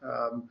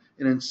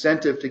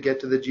incentive to get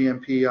to the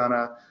GMP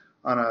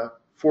on a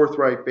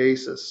forthright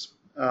basis.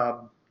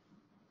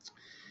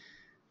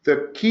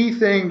 The key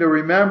thing to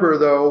remember,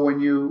 though, when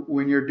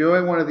you're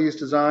doing one of these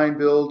design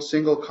build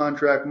single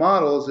contract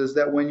models, is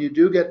that when you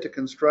do get to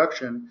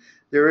construction,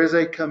 there is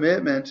a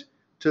commitment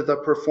to the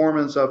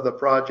performance of the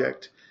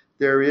project.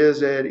 There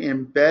is an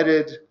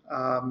embedded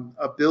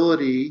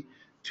ability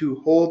to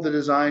hold the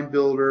design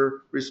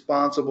builder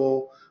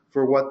responsible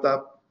for what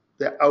the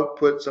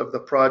outputs of the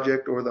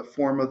project or the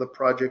form of the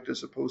project is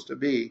supposed to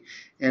be.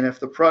 And if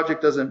the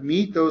project doesn't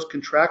meet those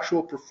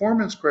contractual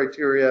performance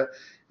criteria,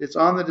 it's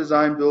on the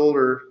design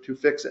builder to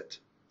fix it.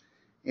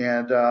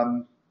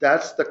 And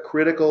that's the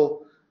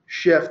critical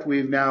shift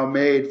we've now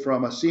made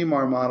from a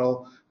CMAR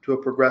model to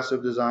a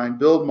progressive design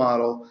build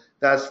model.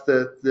 That's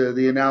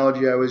the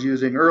analogy I was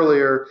using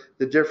earlier,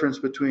 the difference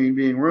between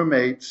being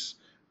roommates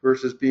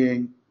versus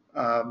being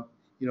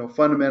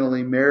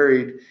fundamentally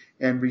married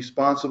and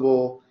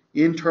responsible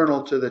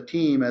internal to the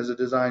team as a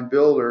design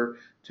builder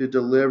to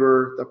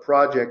deliver the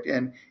project.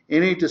 And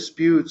any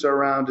disputes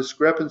around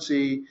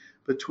discrepancy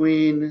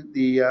between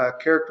the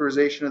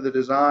characterization of the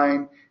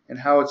design and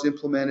how it's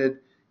implemented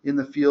in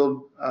the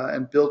field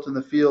and built in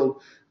the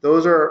field,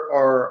 those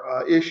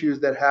are issues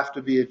that have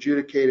to be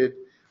adjudicated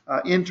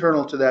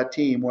internal to that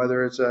team,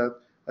 whether it's a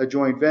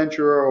joint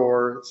venture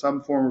or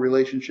some form of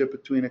relationship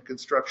between a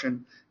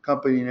construction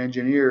company and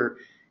engineer.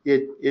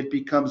 It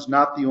becomes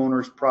not the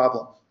owner's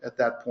problem at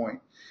that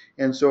point.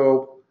 And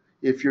so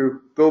if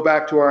you go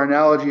back to our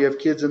analogy of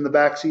kids in the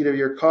back seat of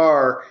your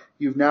car,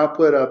 you've now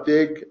put a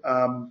big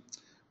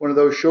one of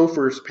those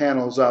chauffeur's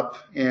panels up,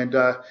 and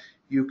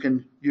you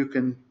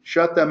can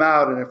shut them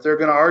out. And if they're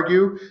going to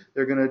argue,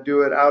 they're going to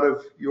do it out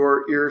of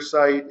your ear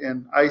sight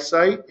and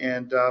eyesight.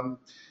 And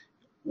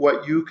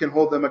what you can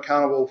hold them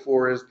accountable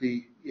for is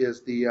the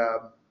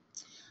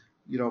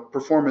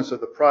performance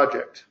of the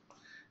project.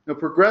 Now,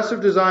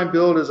 progressive design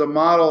build is a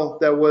model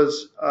that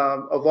was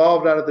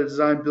evolved out of the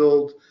design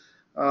build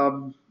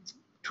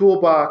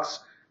toolbox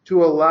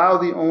to allow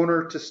the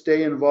owner to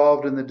stay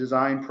involved in the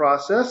design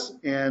process.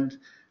 And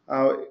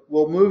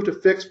we'll move to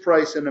fixed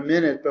price in a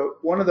minute,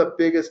 but one of the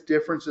biggest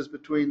differences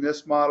between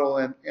this model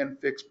and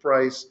fixed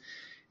price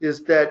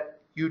is that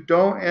you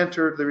don't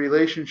enter the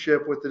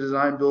relationship with the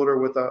design builder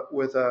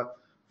with a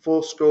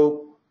full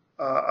scope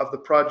of the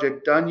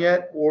project done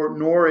yet,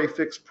 nor a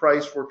fixed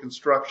price for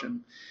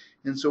construction.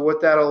 And so what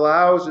that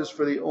allows is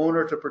for the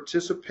owner to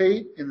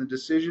participate in the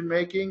decision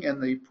making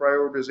and the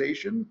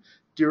prioritization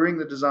during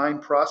the design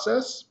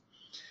process.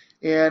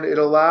 And it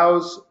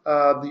allows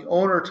the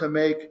owner to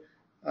make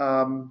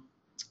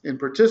and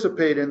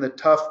participate in the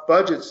tough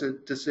budget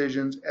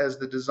decisions as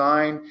the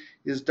design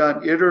is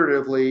done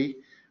iteratively.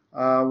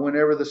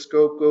 Whenever the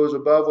scope goes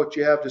above what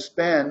you have to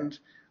spend,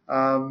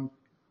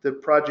 the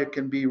project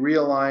can be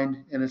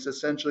realigned, and it's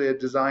essentially a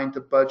design to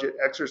budget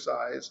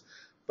exercise.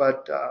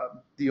 But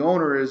the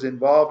owner is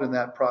involved in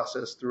that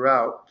process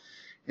throughout.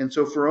 And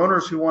so for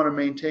owners who want to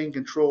maintain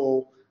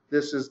control,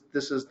 this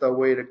is the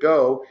way to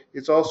go.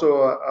 It's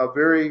also a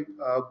very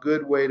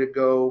good way to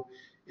go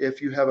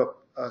if you have a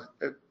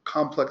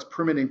complex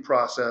permitting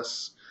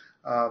process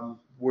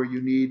where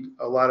you need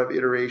a lot of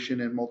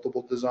iteration and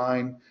multiple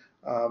design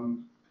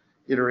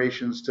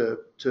iterations to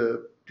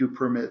do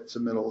permit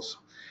submittals.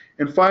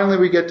 And finally,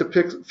 we get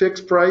to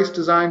fixed price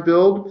design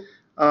build.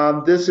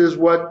 This is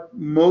what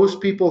most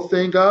people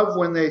think of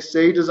when they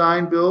say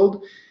design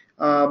build.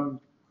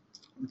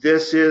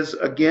 This is,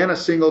 again, a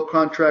single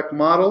contract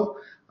model,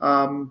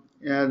 and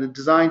the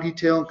design,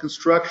 detail, and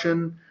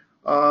construction,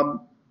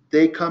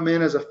 they come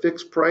in as a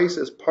fixed price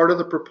as part of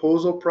the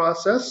proposal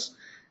process.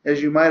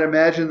 As you might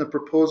imagine, the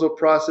proposal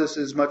process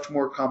is much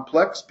more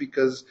complex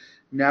because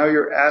now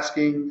you're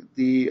asking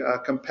the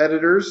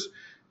competitors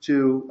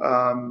to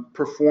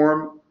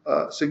perform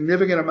a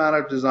significant amount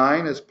of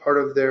design as part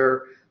of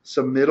their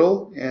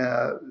submittal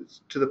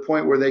to the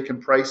point where they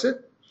can price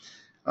it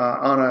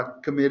on a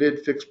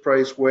committed fixed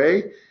price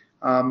way.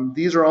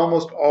 These are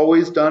almost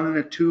always done in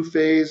a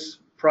two-phase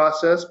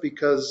process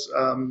because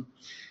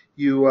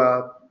you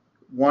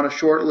want a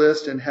short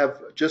list and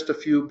have just a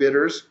few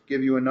bidders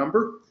give you a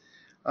number.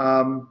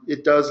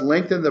 It does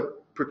lengthen the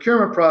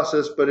procurement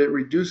process, but it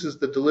reduces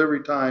the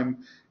delivery time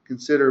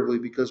considerably,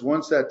 because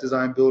once that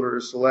design builder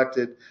is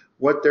selected,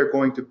 what they're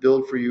going to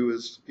build for you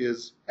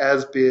is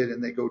as bid,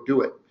 and they go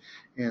do it.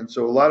 And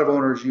so a lot of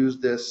owners use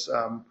this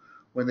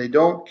when they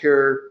don't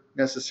care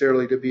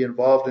necessarily to be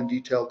involved in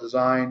detailed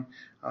design.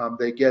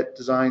 They get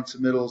design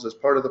submittals as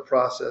part of the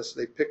process.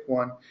 They pick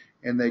one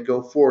and they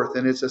go forth,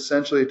 and it's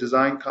essentially a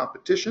design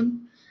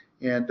competition,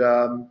 and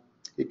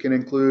it can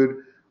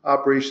include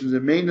operations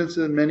and maintenance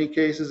in many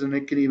cases, and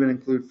it can even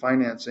include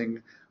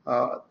financing.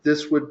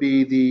 This would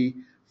be the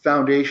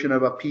foundation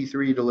of a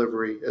P3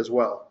 delivery as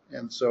well.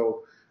 And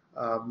so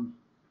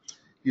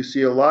you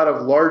see a lot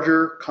of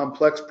larger,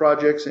 complex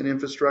projects and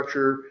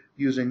infrastructure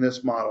using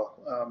this model.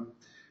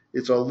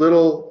 It's a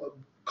little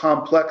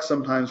complex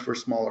sometimes for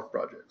smaller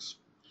projects.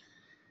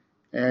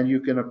 And you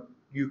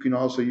can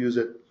also use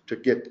it to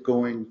get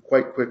going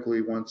quite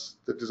quickly once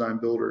the design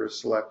builder is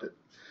selected.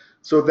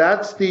 So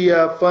that's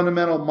the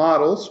fundamental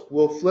models.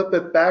 We'll flip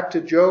it back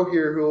to Joe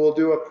here, who will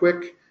do a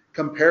quick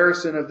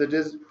comparison of the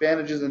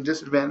advantages and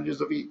disadvantages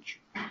of each.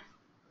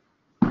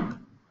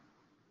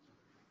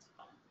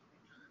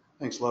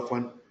 Thanks,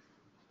 Lefwin.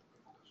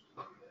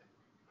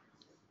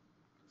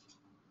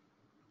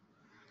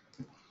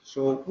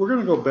 So we're going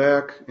to go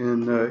back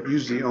and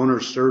use the owner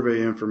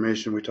survey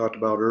information we talked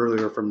about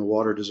earlier from the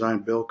Water Design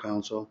Build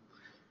Council.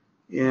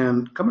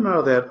 And coming out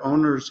of that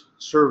owner's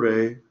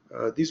survey,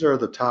 these are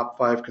the top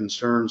 5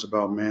 concerns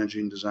about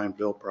managing design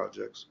build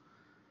projects.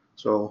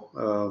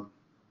 So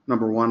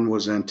number 1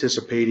 was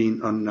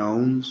anticipating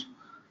unknowns,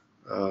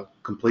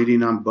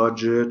 completing on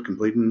budget,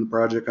 completing the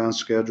project on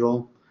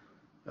schedule,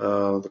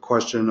 the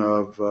question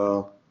of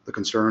the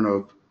concern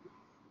of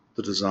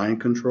the design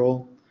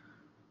control.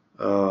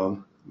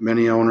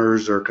 Many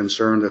owners are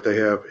concerned that they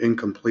have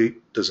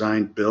incomplete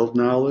design build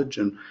knowledge,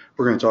 and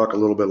we're going to talk a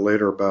little bit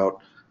later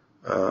about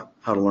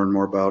how to learn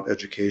more about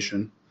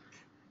education.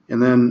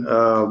 And then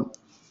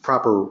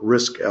proper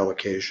risk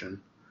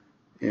allocation.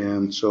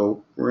 And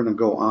so we're going to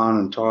go on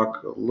and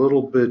talk a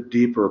little bit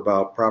deeper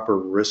about proper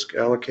risk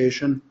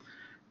allocation.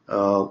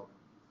 A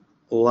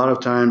lot of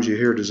times you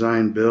hear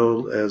design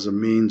build as a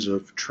means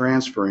of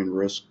transferring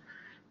risk,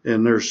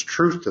 and there's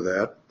truth to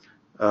that,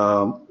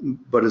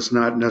 but it's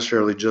not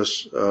necessarily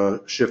just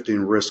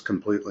shifting risk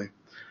completely.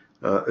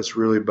 It's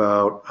really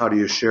about how do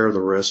you share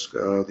the risk.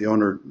 The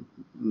owner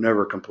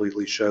never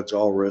completely sheds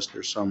all risk.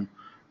 There's some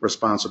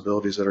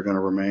responsibilities that are going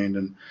to remain,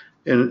 and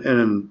in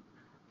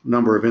a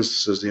number of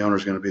instances, the owner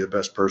is going to be the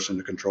best person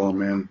to control and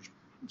manage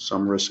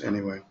some risk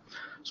anyway.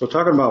 So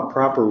talking about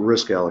proper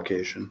risk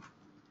allocation.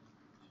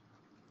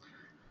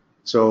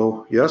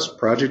 So yes,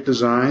 project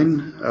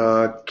design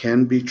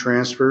can be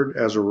transferred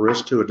as a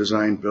risk to a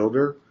design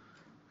builder.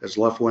 As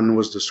Lefwin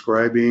was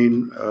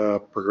describing,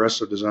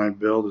 progressive design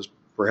build is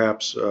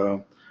perhaps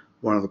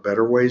one of the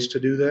better ways to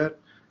do that.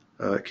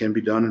 It can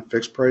be done in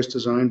fixed price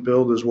design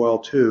build as well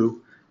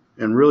too.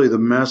 And really the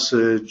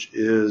message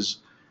is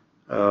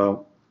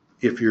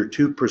if you're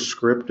too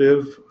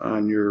prescriptive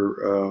on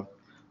your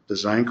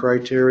design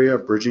criteria,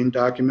 bridging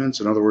documents,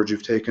 in other words,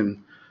 you've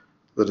taken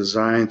the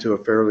design to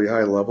a fairly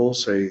high level,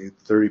 say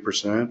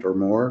 30% or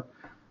more,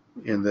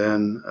 and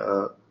then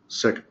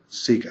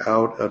seek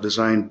out a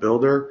design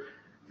builder.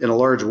 In a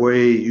large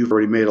way, you've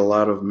already made a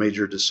lot of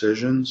major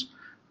decisions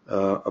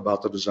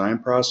about the design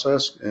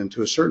process, and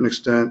to a certain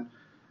extent,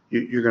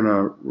 you're going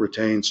to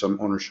retain some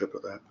ownership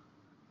of that.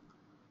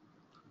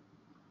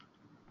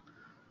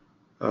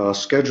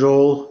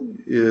 Schedule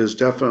is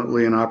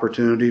definitely an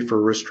opportunity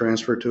for risk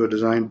transfer to a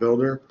design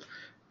builder.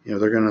 You know,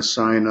 they're going to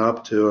sign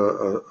up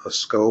to a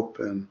scope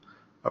and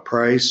a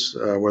price,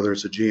 whether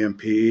it's a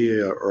GMP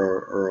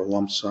or a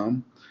lump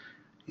sum,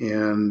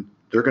 and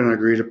they're going to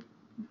agree to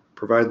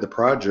provide the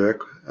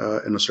project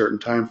in a certain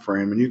time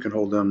frame, and you can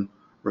hold them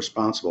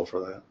responsible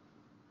for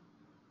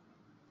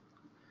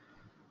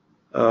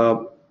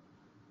that.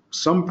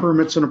 Some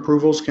permits and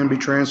approvals can be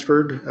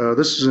transferred.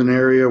 This is an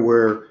area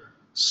where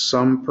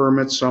some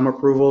permits, some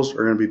approvals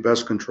are going to be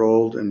best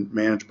controlled and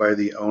managed by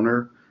the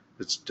owner.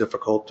 It's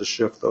difficult to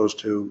shift those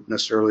to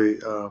necessarily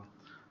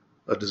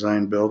a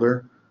design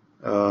builder.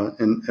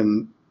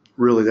 And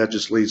really that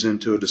just leads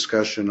into a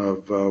discussion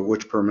of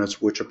which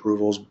permits, which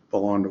approvals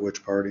belong to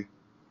which party.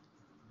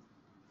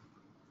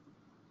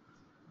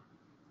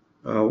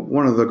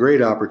 One of the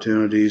great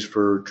opportunities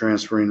for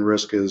transferring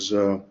risk is,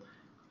 you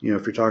know,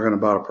 if you're talking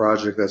about a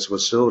project that's a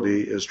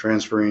facility, is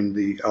transferring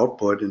the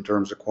output in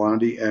terms of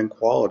quantity and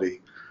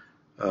quality.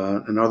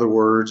 In other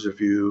words, if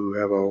you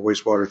have a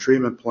wastewater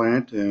treatment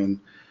plant and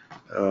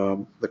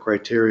the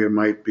criteria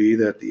might be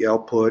that the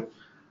output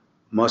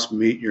must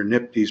meet your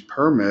NIPD's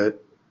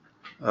permit,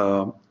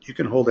 you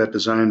can hold that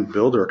design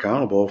builder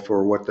accountable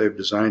for what they've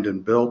designed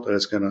and built, that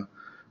it's going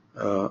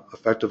to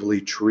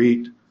effectively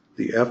treat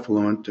the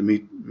effluent to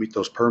meet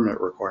those permit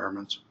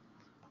requirements.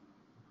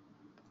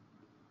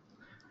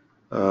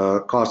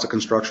 Cost of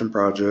construction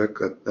project,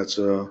 that's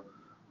a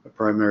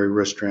primary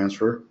risk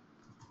transfer.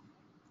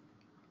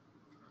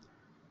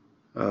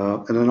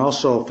 And then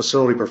also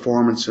facility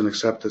performance and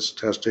acceptance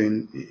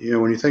testing. You know,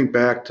 when you think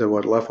back to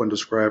what Lefwin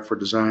described for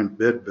design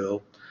bid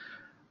build,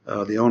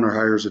 the owner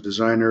hires a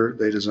designer,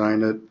 they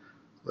design it,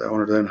 the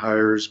owner then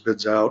hires,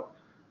 bids out,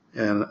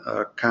 and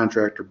a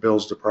contractor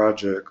builds the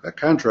project. That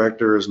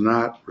contractor is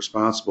not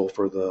responsible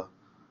for the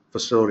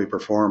facility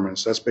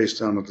performance. That's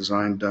based on the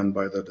design done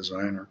by the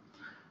designer.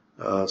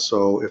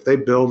 So if they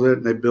build it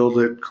and they build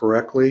it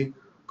correctly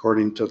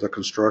according to the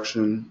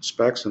construction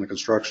specs and the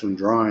construction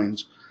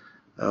drawings,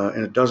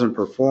 and it doesn't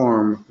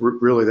perform,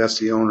 really that's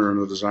the owner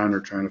and the designer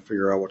trying to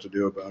figure out what to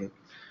do about it.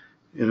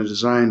 In a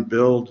design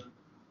build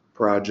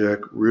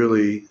project,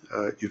 really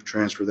you've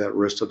transferred that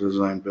risk to the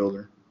design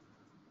builder.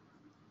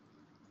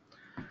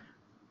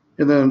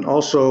 And then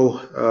also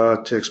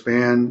to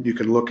expand, you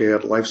can look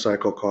at life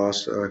cycle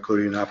costs,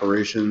 including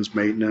operations,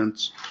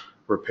 maintenance,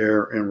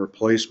 repair, and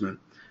replacement.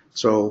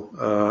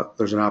 So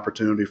there's an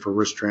opportunity for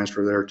risk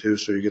transfer there too,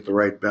 so you get the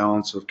right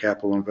balance of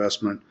capital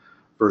investment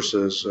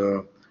versus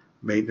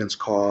maintenance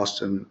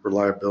costs and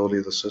reliability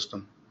of the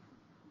system.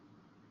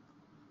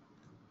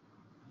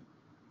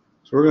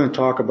 So we're going to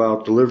talk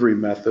about delivery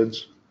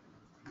methods.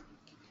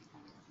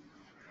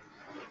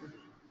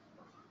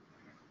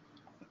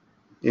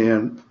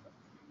 And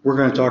we're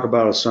going to talk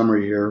about a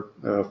summary here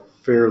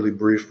fairly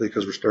briefly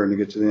because we're starting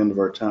to get to the end of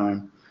our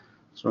time.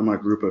 So I'm going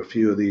to group a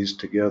few of these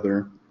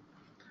together.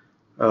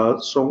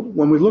 So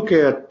when we look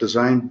at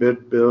design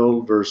bid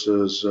build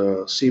versus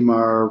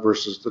CMAR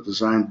versus the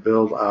design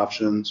build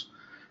options,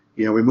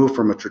 you know, we move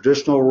from a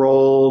traditional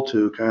role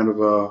to kind of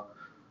a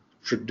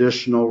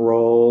traditional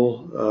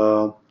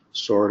role,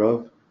 sort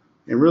of.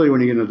 And really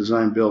when you get into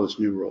design build, it's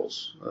new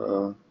roles,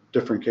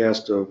 different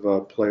cast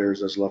of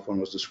players as Lefwin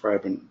was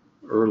describing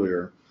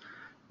earlier.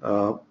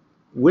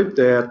 With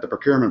that, the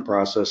procurement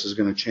process is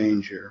going to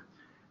change here.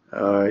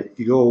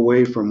 You go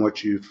away from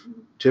what you've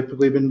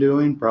typically been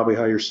doing, probably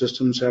how your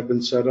systems have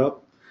been set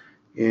up,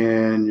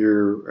 and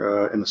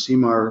you're in the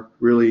CMAR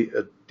really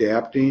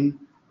adapting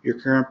your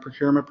current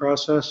procurement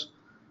process.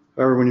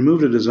 However, when you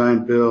move to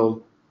design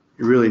build,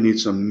 you really need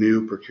some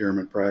new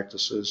procurement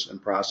practices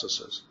and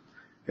processes.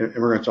 And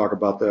we're going to talk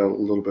about that a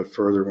little bit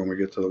further when we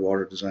get to the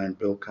Water Design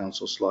Build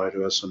Council slide,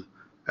 who has some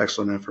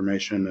excellent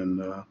information,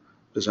 and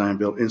Design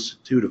Build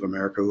Institute of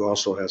America, who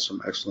also has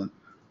some excellent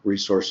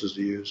resources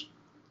to use.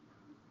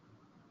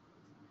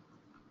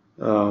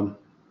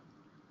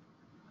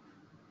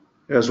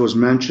 As was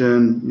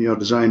mentioned, you know,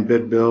 design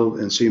bid build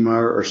and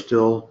CMAR are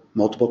still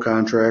multiple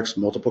contracts,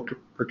 multiple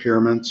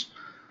procurements,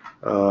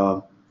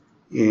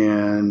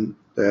 and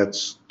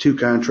that's 2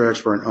 contracts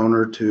for an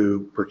owner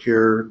to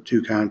procure,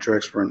 2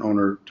 contracts for an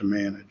owner to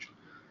manage.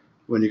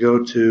 When you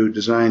go to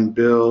design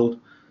build,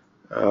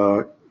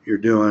 you're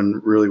doing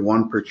really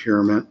 1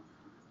 procurement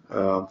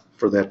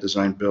for that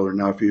design builder.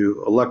 Now, if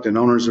you elect an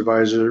owner's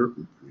advisor,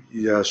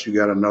 yes, you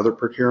got another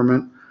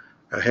procurement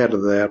ahead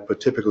of that,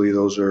 but typically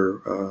those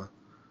are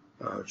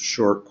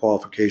short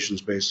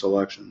qualifications-based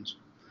selections.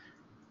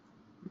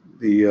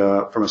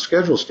 From a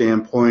schedule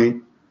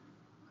standpoint,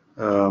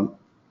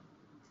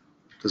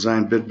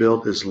 design bid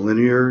build is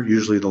linear,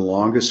 usually the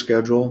longest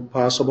schedule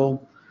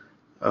possible.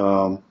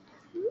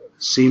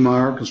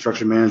 CMAR,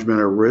 construction management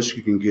at risk,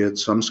 you can get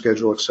some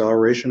schedule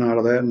acceleration out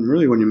of that. And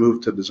really when you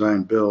move to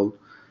design build,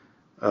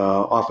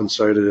 often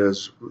cited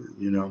as,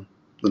 you know,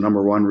 the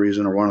 #1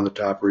 reason or one of the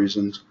top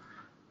reasons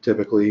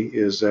typically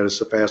is that it's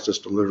the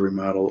fastest delivery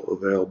model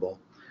available.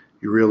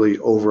 You really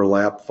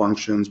overlap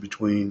functions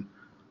between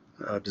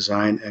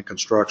design and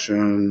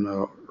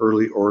construction,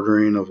 early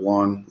ordering of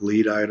long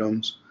lead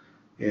items,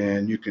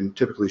 and you can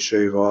typically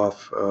shave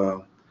off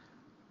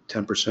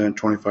 10%,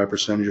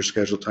 25% of your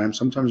schedule time,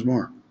 sometimes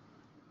more.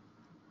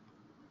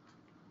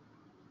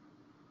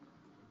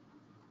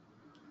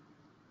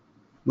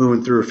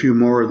 Moving through a few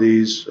more of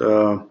these,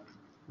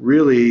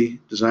 really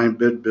design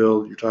bid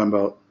build, you're talking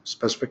about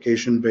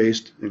specification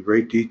based in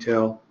great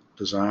detail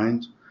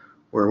designs,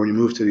 where when you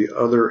move to the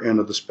other end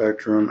of the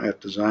spectrum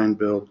at design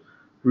build,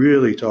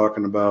 really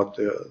talking about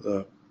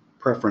the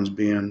preference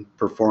being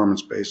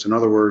performance based. In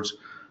other words,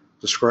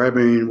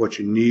 describing what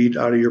you need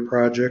out of your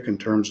project in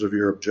terms of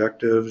your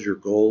objectives, your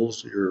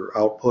goals, your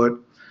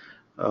output,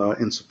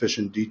 in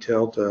sufficient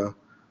detail to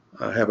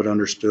have it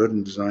understood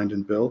and designed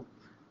and built.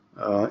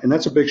 And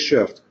that's a big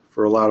shift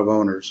for a lot of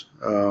owners,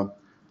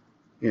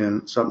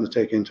 and something to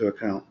take into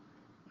account.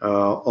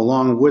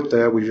 Along with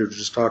that, we were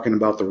just talking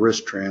about the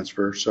risk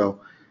transfer. So,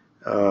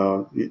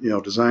 you know,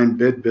 design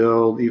bid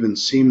build, even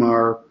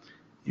CMAR,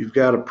 you've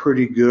got a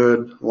pretty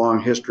good long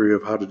history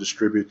of how to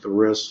distribute the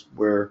risks,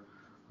 where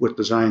with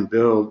design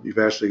build, you've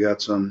actually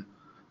got some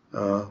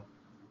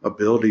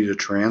ability to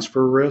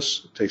transfer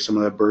risks, take some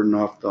of that burden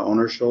off the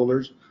owner's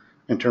shoulders,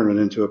 and turn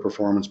it into a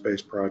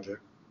performance-based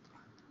project.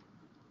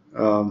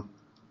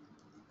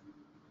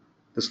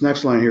 This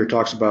next line here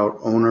talks about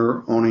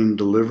owning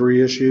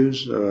delivery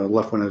issues.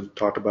 Lefwin had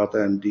talked about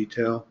that in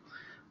detail.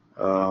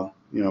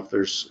 You know, if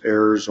there's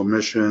errors,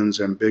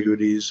 omissions,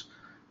 ambiguities,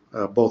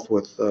 both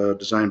with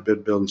design,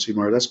 bid, build, and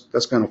CMAR,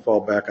 that's going to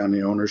fall back on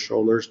the owner's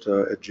shoulders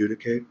to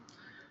adjudicate.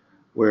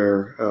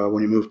 where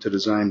when you move to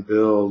design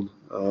build,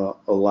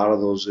 a lot of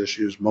those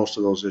issues, most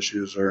of those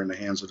issues are in the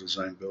hands of the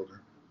design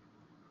builder.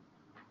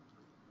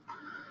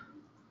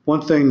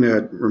 One thing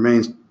that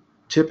remains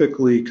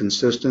typically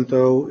consistent,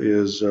 though,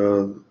 is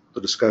the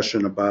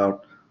discussion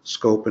about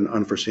scope and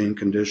unforeseen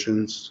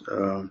conditions.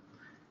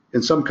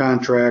 In some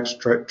contracts,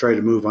 try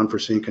to move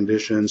unforeseen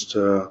conditions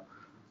to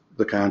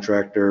the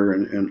contractor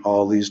and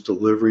all these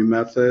delivery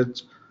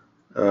methods.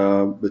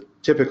 But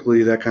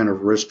typically, that kind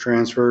of risk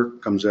transfer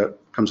comes at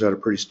a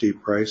pretty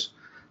steep price.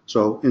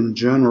 So in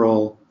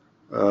general,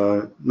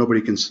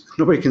 nobody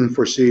can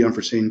foresee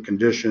unforeseen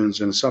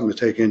conditions, and it's something to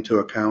take into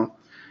account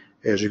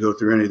as you go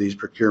through any of these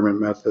procurement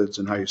methods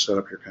and how you set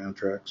up your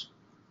contracts.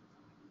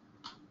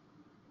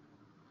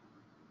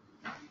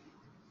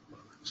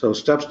 So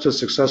steps to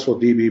successful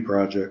DB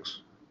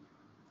projects.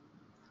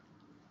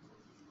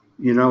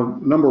 You know,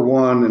 number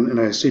one, and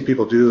I see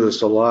people do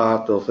this a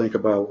lot, they'll think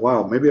about,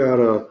 wow, maybe I ought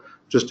to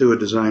just do a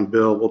design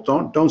build. Well,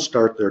 don't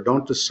start there.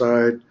 Don't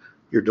decide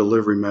your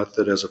delivery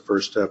method as a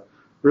first step.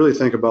 Really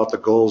think about the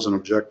goals and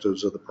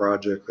objectives of the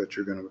project that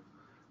you're going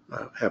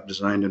to have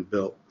designed and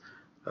built.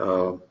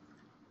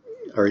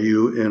 Are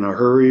you in a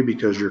hurry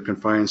because you're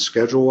confined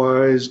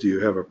schedule-wise? Do you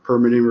have a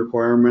permitting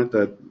requirement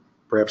that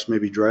perhaps may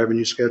be driving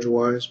you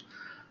schedule-wise?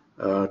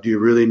 Do you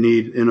really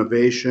need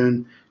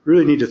innovation? You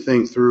really need to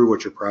think through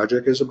what your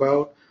project is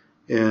about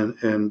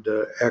and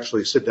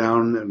actually sit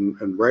down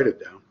and write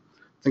it down.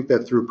 Think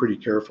that through pretty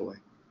carefully.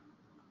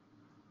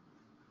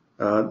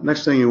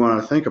 Next thing you want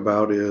to think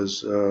about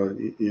is,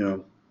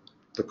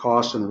 the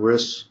costs and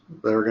risks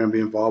that are going to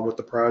be involved with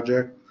the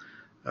project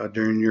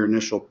during your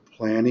initial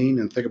planning,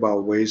 and think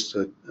about ways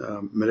to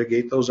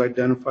mitigate those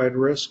identified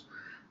risks.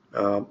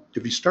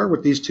 If you start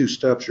with these two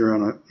steps, you're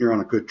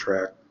on a good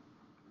track.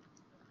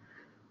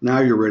 Now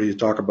you're ready to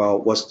talk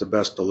about what's the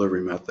best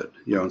delivery method.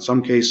 In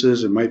some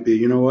cases, it might be,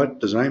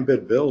 design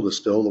bid build is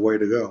still the way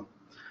to go.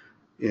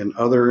 In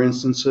other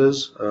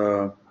instances,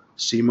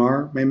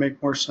 CMAR may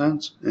make more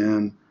sense,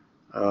 and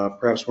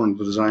perhaps one of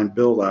the design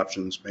build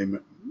options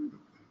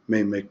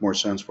may make more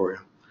sense for you.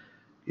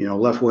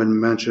 Leftwood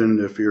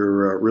mentioned if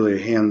you're really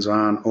a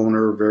hands-on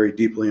owner, very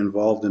deeply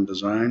involved in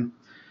design,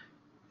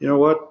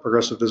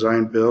 progressive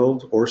design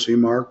build or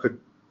CMAR could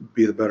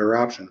be the better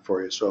option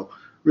for you. So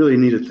really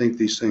need to think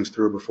these things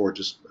through before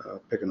just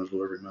picking a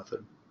delivery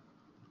method.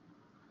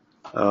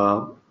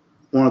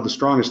 One of the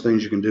strongest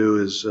things you can do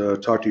is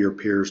talk to your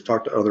peers,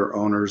 talk to other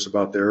owners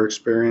about their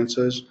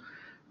experiences,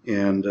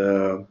 and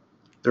they're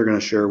going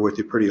to share with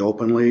you pretty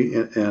openly,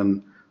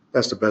 and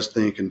that's the best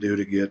thing you can do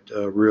to get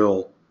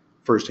real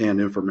firsthand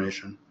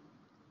information.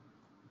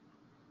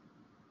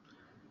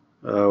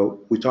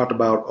 We talked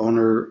about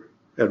owner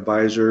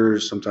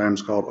advisors,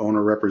 sometimes called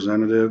owner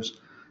representatives.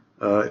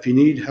 If you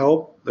need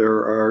help, there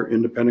are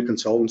independent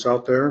consultants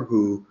out there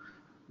who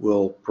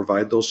will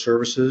provide those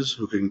services,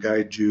 who can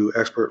guide you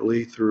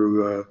expertly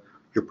through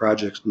your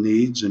project's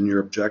needs and your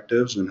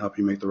objectives and help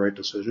you make the right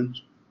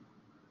decisions.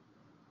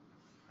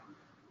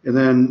 And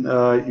then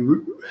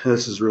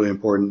this is really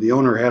important. The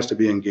owner has to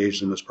be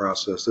engaged in this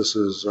process. This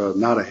is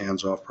not a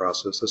hands-off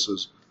process.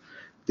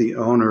 The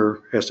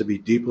owner has to be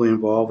deeply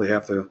involved. They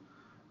have to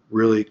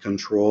really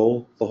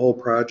control the whole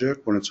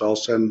project when it's all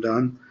said and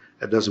done.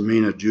 That doesn't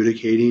mean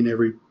adjudicating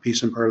every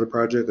piece and part of the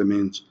project. That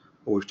means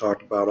what we've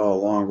talked about all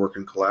along,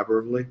 working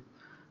collaboratively.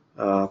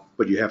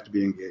 But you have to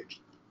be engaged.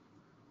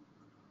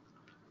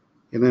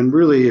 And then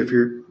really, if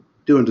you're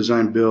doing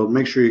design build,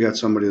 make sure you got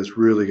somebody that's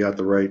really got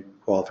the right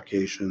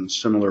qualifications,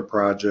 similar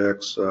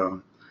projects,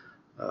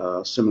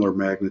 similar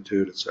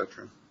magnitude,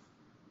 etc.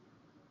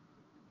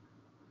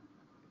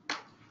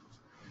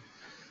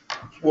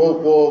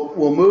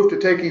 We'll move to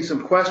taking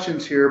some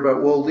questions here,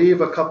 but we'll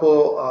leave a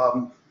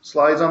couple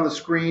slides on the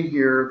screen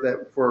here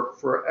that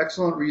for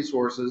excellent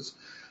resources.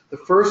 The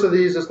first of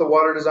these is the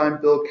Water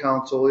Design Build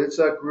Council. It's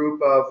a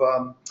group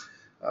of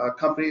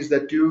companies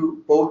that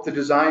do both the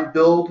design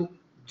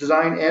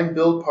and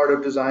build part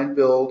of design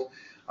build,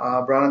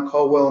 Brown and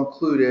Caldwell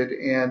included,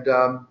 and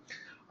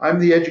I'm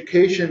the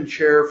education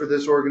chair for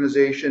this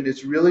organization.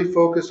 It's really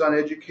focused on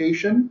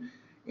education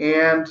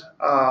and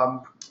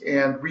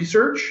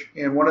research,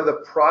 and one of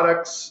the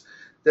products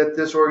that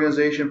this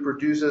organization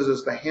produces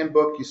is the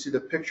handbook. You see the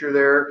picture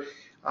there.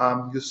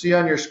 You'll see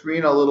on your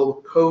screen a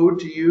little code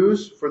to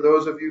use. For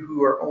those of you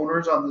who are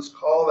owners on this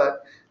call,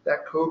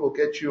 that code will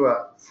get you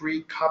a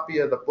free copy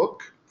of the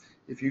book.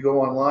 If you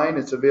go online,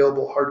 it's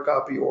available hard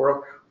copy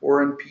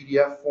or in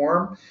PDF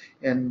form,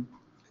 and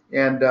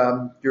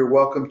you're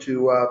welcome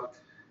to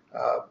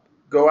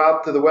go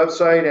out to the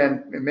website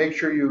and make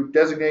sure you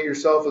designate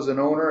yourself as an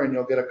owner, and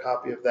you'll get a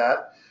copy of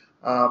that.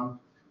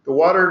 The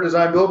Water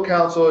Design Build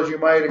Council, as you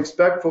might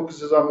expect,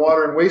 focuses on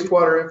water and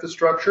wastewater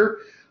infrastructure.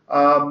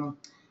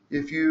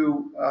 If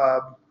you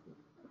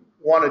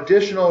want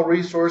additional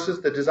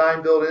resources, the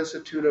Design Build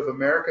Institute of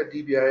America,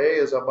 DBIA,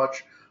 is a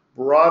much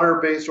broader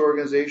based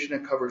organization.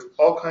 It covers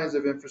all kinds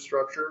of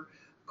infrastructure,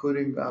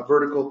 including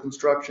vertical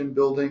construction,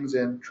 buildings,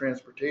 and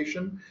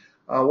transportation.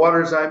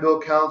 Water Design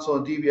Build Council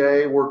and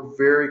DBIA work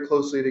very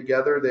closely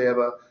together. They have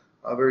a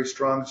a very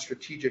strong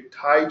strategic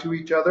tie to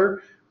each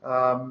other.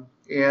 And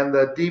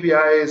the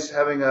DBI is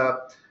having a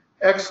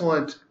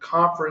excellent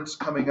conference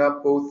coming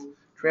up, both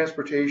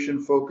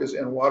transportation focus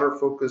and water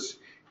focus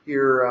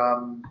here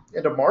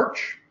into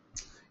March,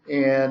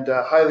 and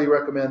highly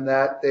recommend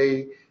that.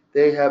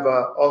 They have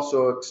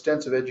also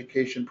extensive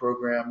education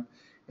program.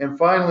 And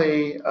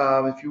finally,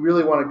 if you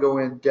really want to go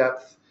in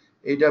depth,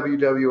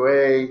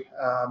 AWWA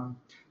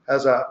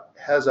has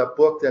a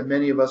book that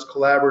many of us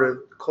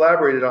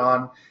collaborated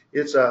on.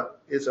 It's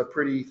a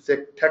pretty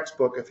thick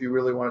textbook if you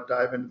really want to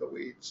dive into the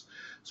weeds.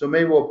 So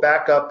maybe we'll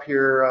back up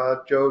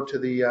here, Joe, to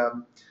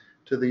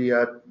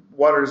the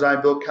Water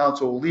Design Build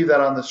Council. We'll leave that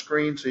on the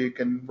screen so you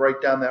can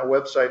write down that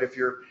website if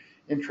you're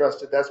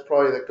interested. That's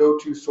probably the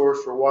go-to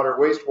source for water,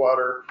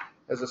 wastewater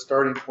as a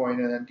starting point,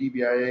 and then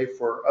DBIA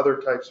for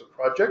other types of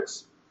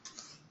projects.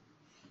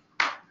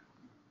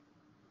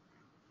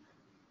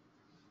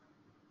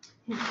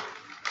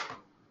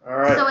 All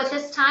right. So at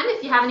this time,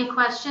 if you have any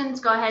questions,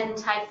 go ahead and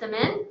type them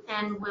in,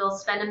 and we'll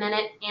spend a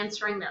minute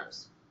answering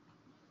those.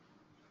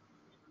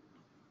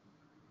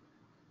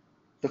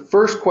 The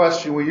first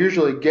question we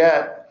usually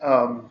get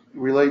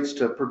relates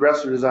to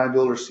Progressive Design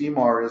Build or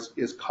CMAR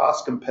is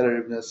cost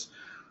competitiveness.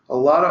 A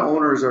lot of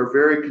owners are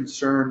very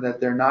concerned that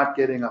they're not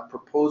getting a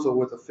proposal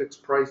with a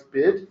fixed price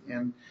bid,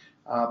 and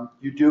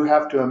you do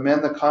have to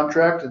amend the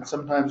contract and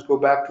sometimes go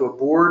back to a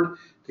board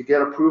to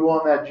get approval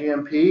on that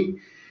GMP.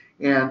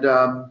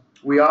 And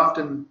we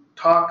often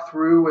talk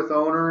through with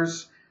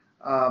owners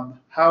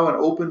how an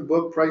open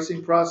book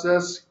pricing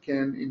process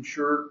can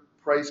ensure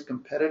price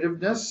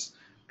competitiveness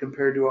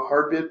compared to a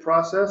hard bid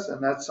process,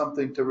 and that's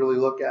something to really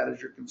look at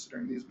as you're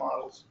considering these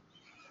models.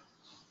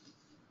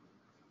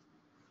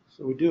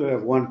 So we do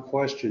have one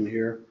question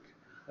here.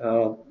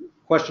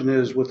 Question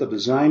is, with a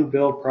design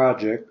build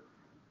project,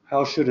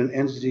 how should an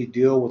entity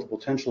deal with a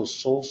potential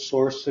sole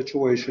source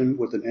situation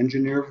with an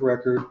engineer of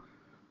record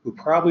who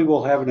probably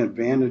will have an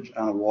advantage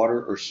on a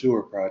water or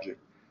sewer project?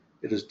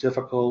 It is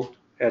difficult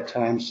at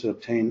times to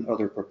obtain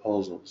other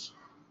proposals.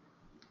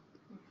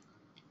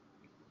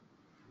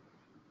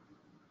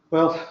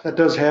 Well, that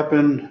does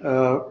happen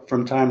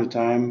from time to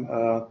time.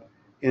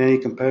 In any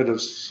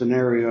competitive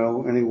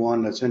scenario,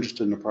 anyone that's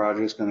interested in the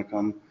project is going to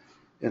come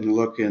and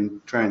look and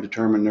try and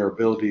determine their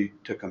ability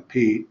to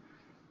compete.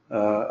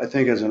 I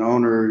think as an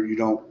owner, you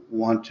don't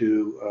want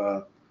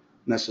to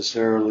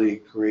necessarily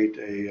create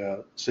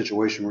a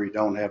situation where you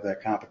don't have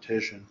that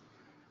competition.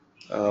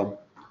 I'd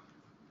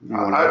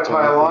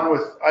pile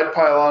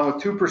on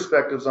with two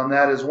perspectives on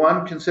that. Is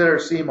one, consider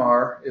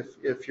CMAR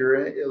if you're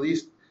at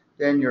least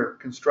then your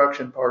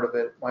construction part of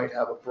it might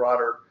have a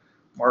broader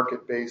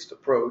market-based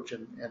approach,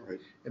 and right.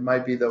 It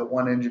might be the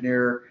one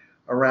engineer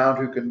around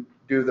who can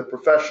do the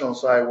professional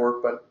side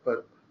work,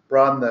 but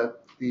broaden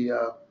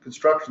the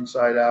construction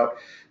side out.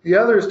 The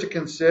other is to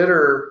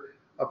consider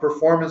a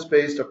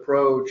performance-based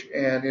approach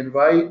and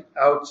invite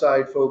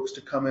outside folks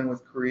to come in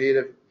with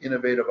creative,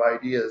 innovative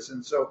ideas.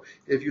 And so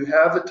if you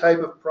have the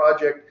type of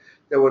project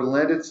that would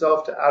lend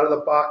itself to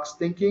out-of-the-box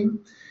thinking,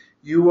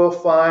 you will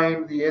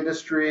find the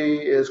industry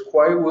is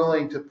quite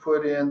willing to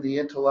put in the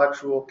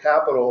intellectual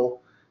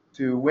capital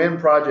to win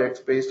projects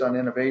based on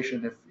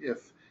innovation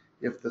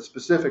if the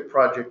specific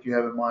project you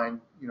have in mind,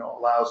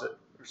 allows it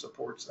or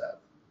supports that.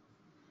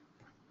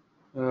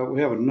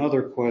 We have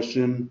another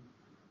question.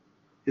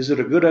 Is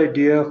it a good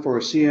idea for a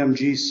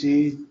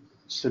CMGC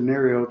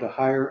scenario to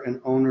hire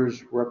an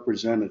owner's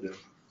representative?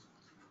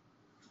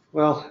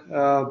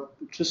 Well,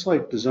 just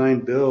like design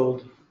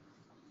build,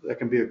 that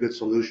can be a good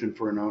solution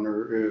for an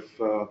owner. If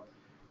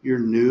you're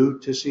new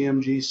to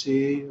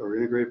CMGC or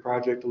integrated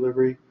project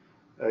delivery,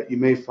 you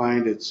may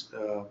find it's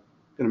going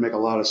to make a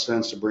lot of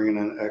sense to bring in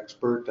an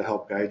expert to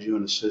help guide you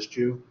and assist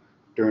you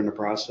during the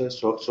process.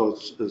 So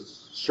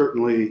it's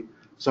certainly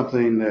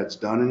something that's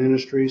done in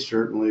industry,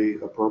 certainly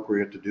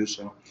appropriate to do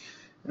so.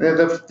 And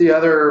the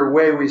other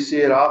way we see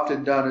it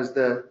often done is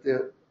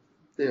the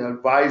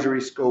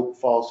advisory scope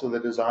falls to the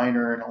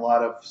designer in a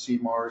lot of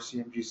CMAR,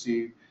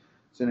 CMGC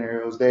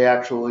scenarios. They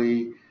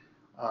actually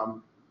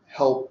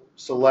help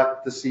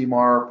select the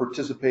CMAR,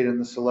 participate in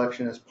the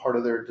selection as part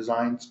of their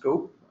design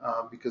scope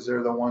because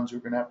they're the ones who are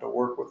going to have to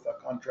work with the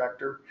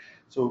contractor.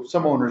 So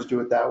some owners do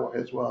it that way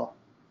as well.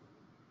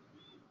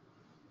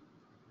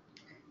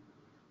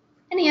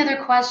 Any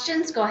other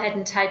questions? Go ahead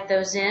and type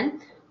those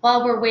in.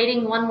 While we're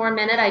waiting one more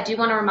minute, I do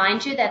want to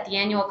remind you that the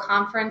annual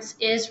conference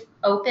is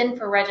open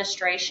for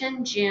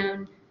registration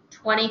June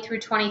 20 through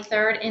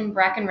 23rd in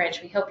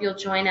Breckenridge. We hope you'll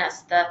join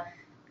us. The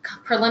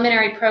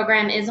preliminary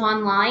program is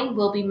online,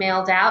 will be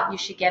mailed out. You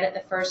should get it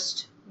the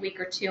first week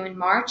or two in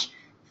March.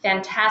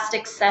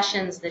 Fantastic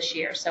sessions this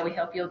year, so we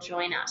hope you'll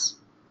join us.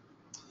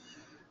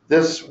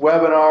 This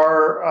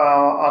webinar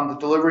on the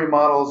delivery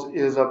models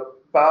is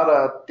about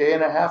a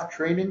day-and-a-half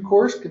training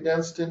course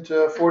condensed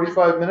into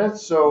 45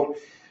 minutes. So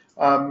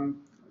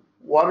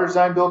Water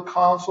Design Build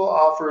Council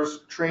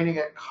offers training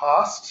at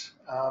cost,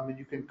 and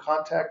you can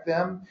contact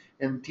them.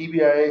 And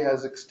TBIA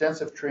has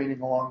extensive training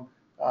along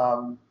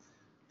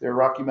their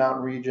Rocky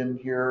Mountain region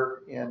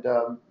here, and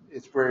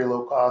it's very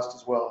low cost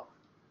as well.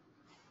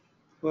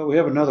 Well, we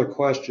have another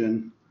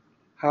question.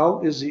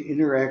 How is the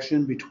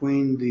interaction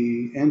between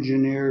the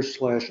engineer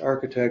slash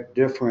architect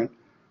different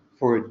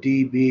for a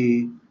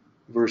DB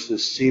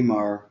versus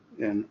CMAR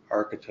and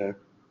architect?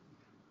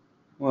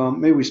 Well,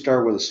 maybe we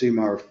start with a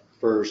CMAR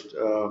first.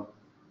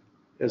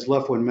 As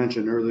Lefwin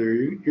mentioned earlier,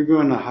 you're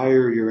going to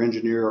hire your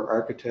engineer or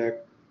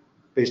architect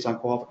based on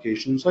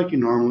qualifications like you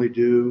normally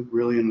do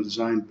really in a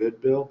design bid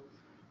bill.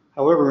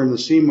 However, in the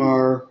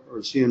CMAR or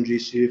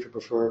CMGC, if you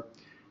prefer,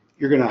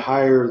 you're going to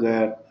hire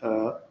that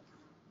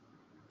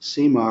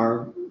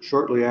CMAR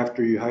shortly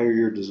after you hire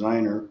your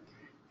designer,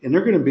 and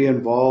they're going to be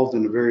involved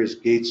in the various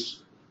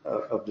gates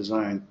of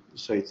design,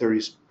 say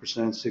 30%,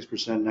 6%,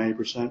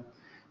 90%.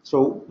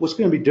 So what's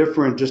going to be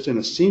different just in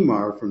a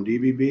CMAR from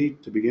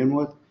DBB to begin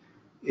with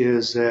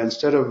is that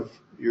instead of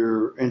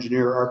your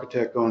engineer or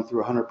architect going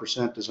through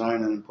 100%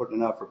 design and then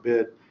putting it out for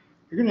bid,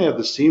 you're going to have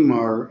the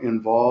CMAR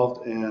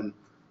involved in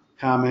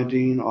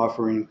commenting,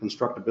 offering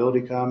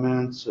constructability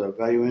comments,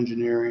 value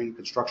engineering,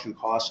 construction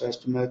cost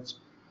estimates,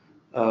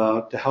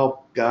 to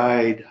help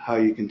guide how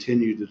you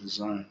continue to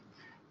design.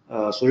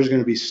 So there's going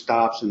to be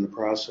stops in the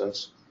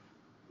process.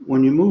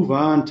 When you move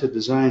on to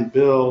design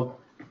build,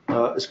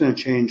 it's going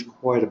to change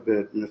quite a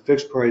bit. In a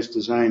fixed price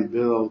design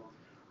build,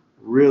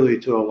 really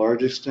to a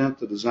large extent,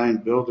 the design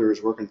builder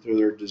is working through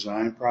their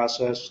design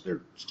process.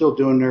 They're still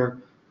doing their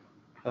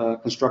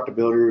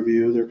constructability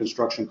review, their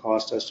construction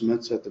cost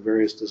estimates at the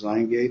various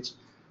design gates,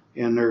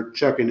 and they're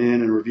checking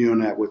in and reviewing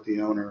that with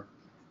the owner.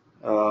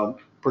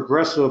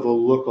 Progressive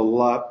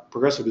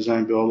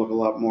design build will look a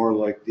lot more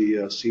like the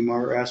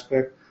CMAR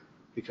aspect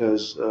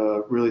because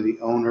really the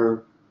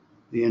owner,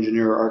 the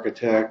engineer,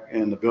 architect,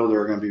 and the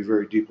builder are going to be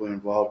very deeply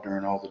involved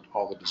during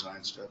all the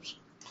design steps.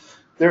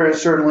 There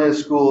is certainly a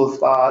school of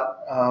thought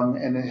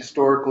and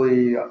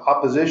historically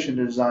opposition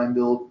to design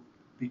build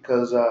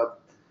because of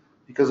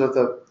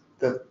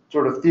the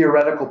sort of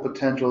theoretical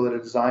potential that a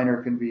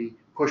designer can be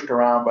pushed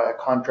around by a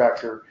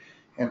contractor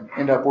and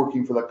end up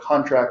working for the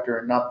contractor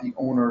and not the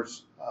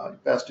owner's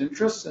best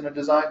interests in a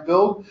design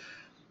build.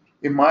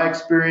 In my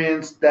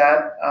experience,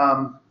 that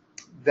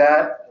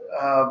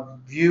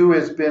view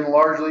has been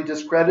largely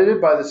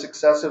discredited by the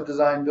success of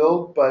design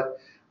build, but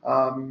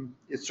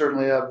it's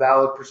certainly a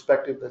valid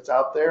perspective that's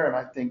out there, and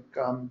I think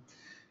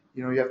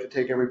you have to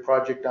take every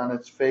project on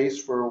its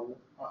face for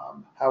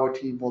how a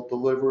team will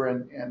deliver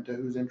and to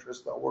whose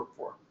interest they'll work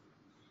for.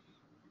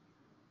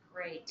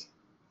 Great.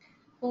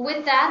 Well,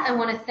 with that, I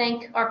want to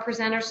thank our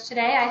presenters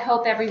today. I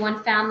hope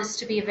everyone found this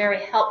to be a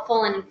very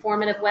helpful and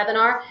informative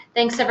webinar.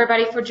 Thanks,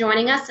 everybody, for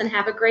joining us, and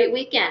have a great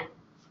weekend.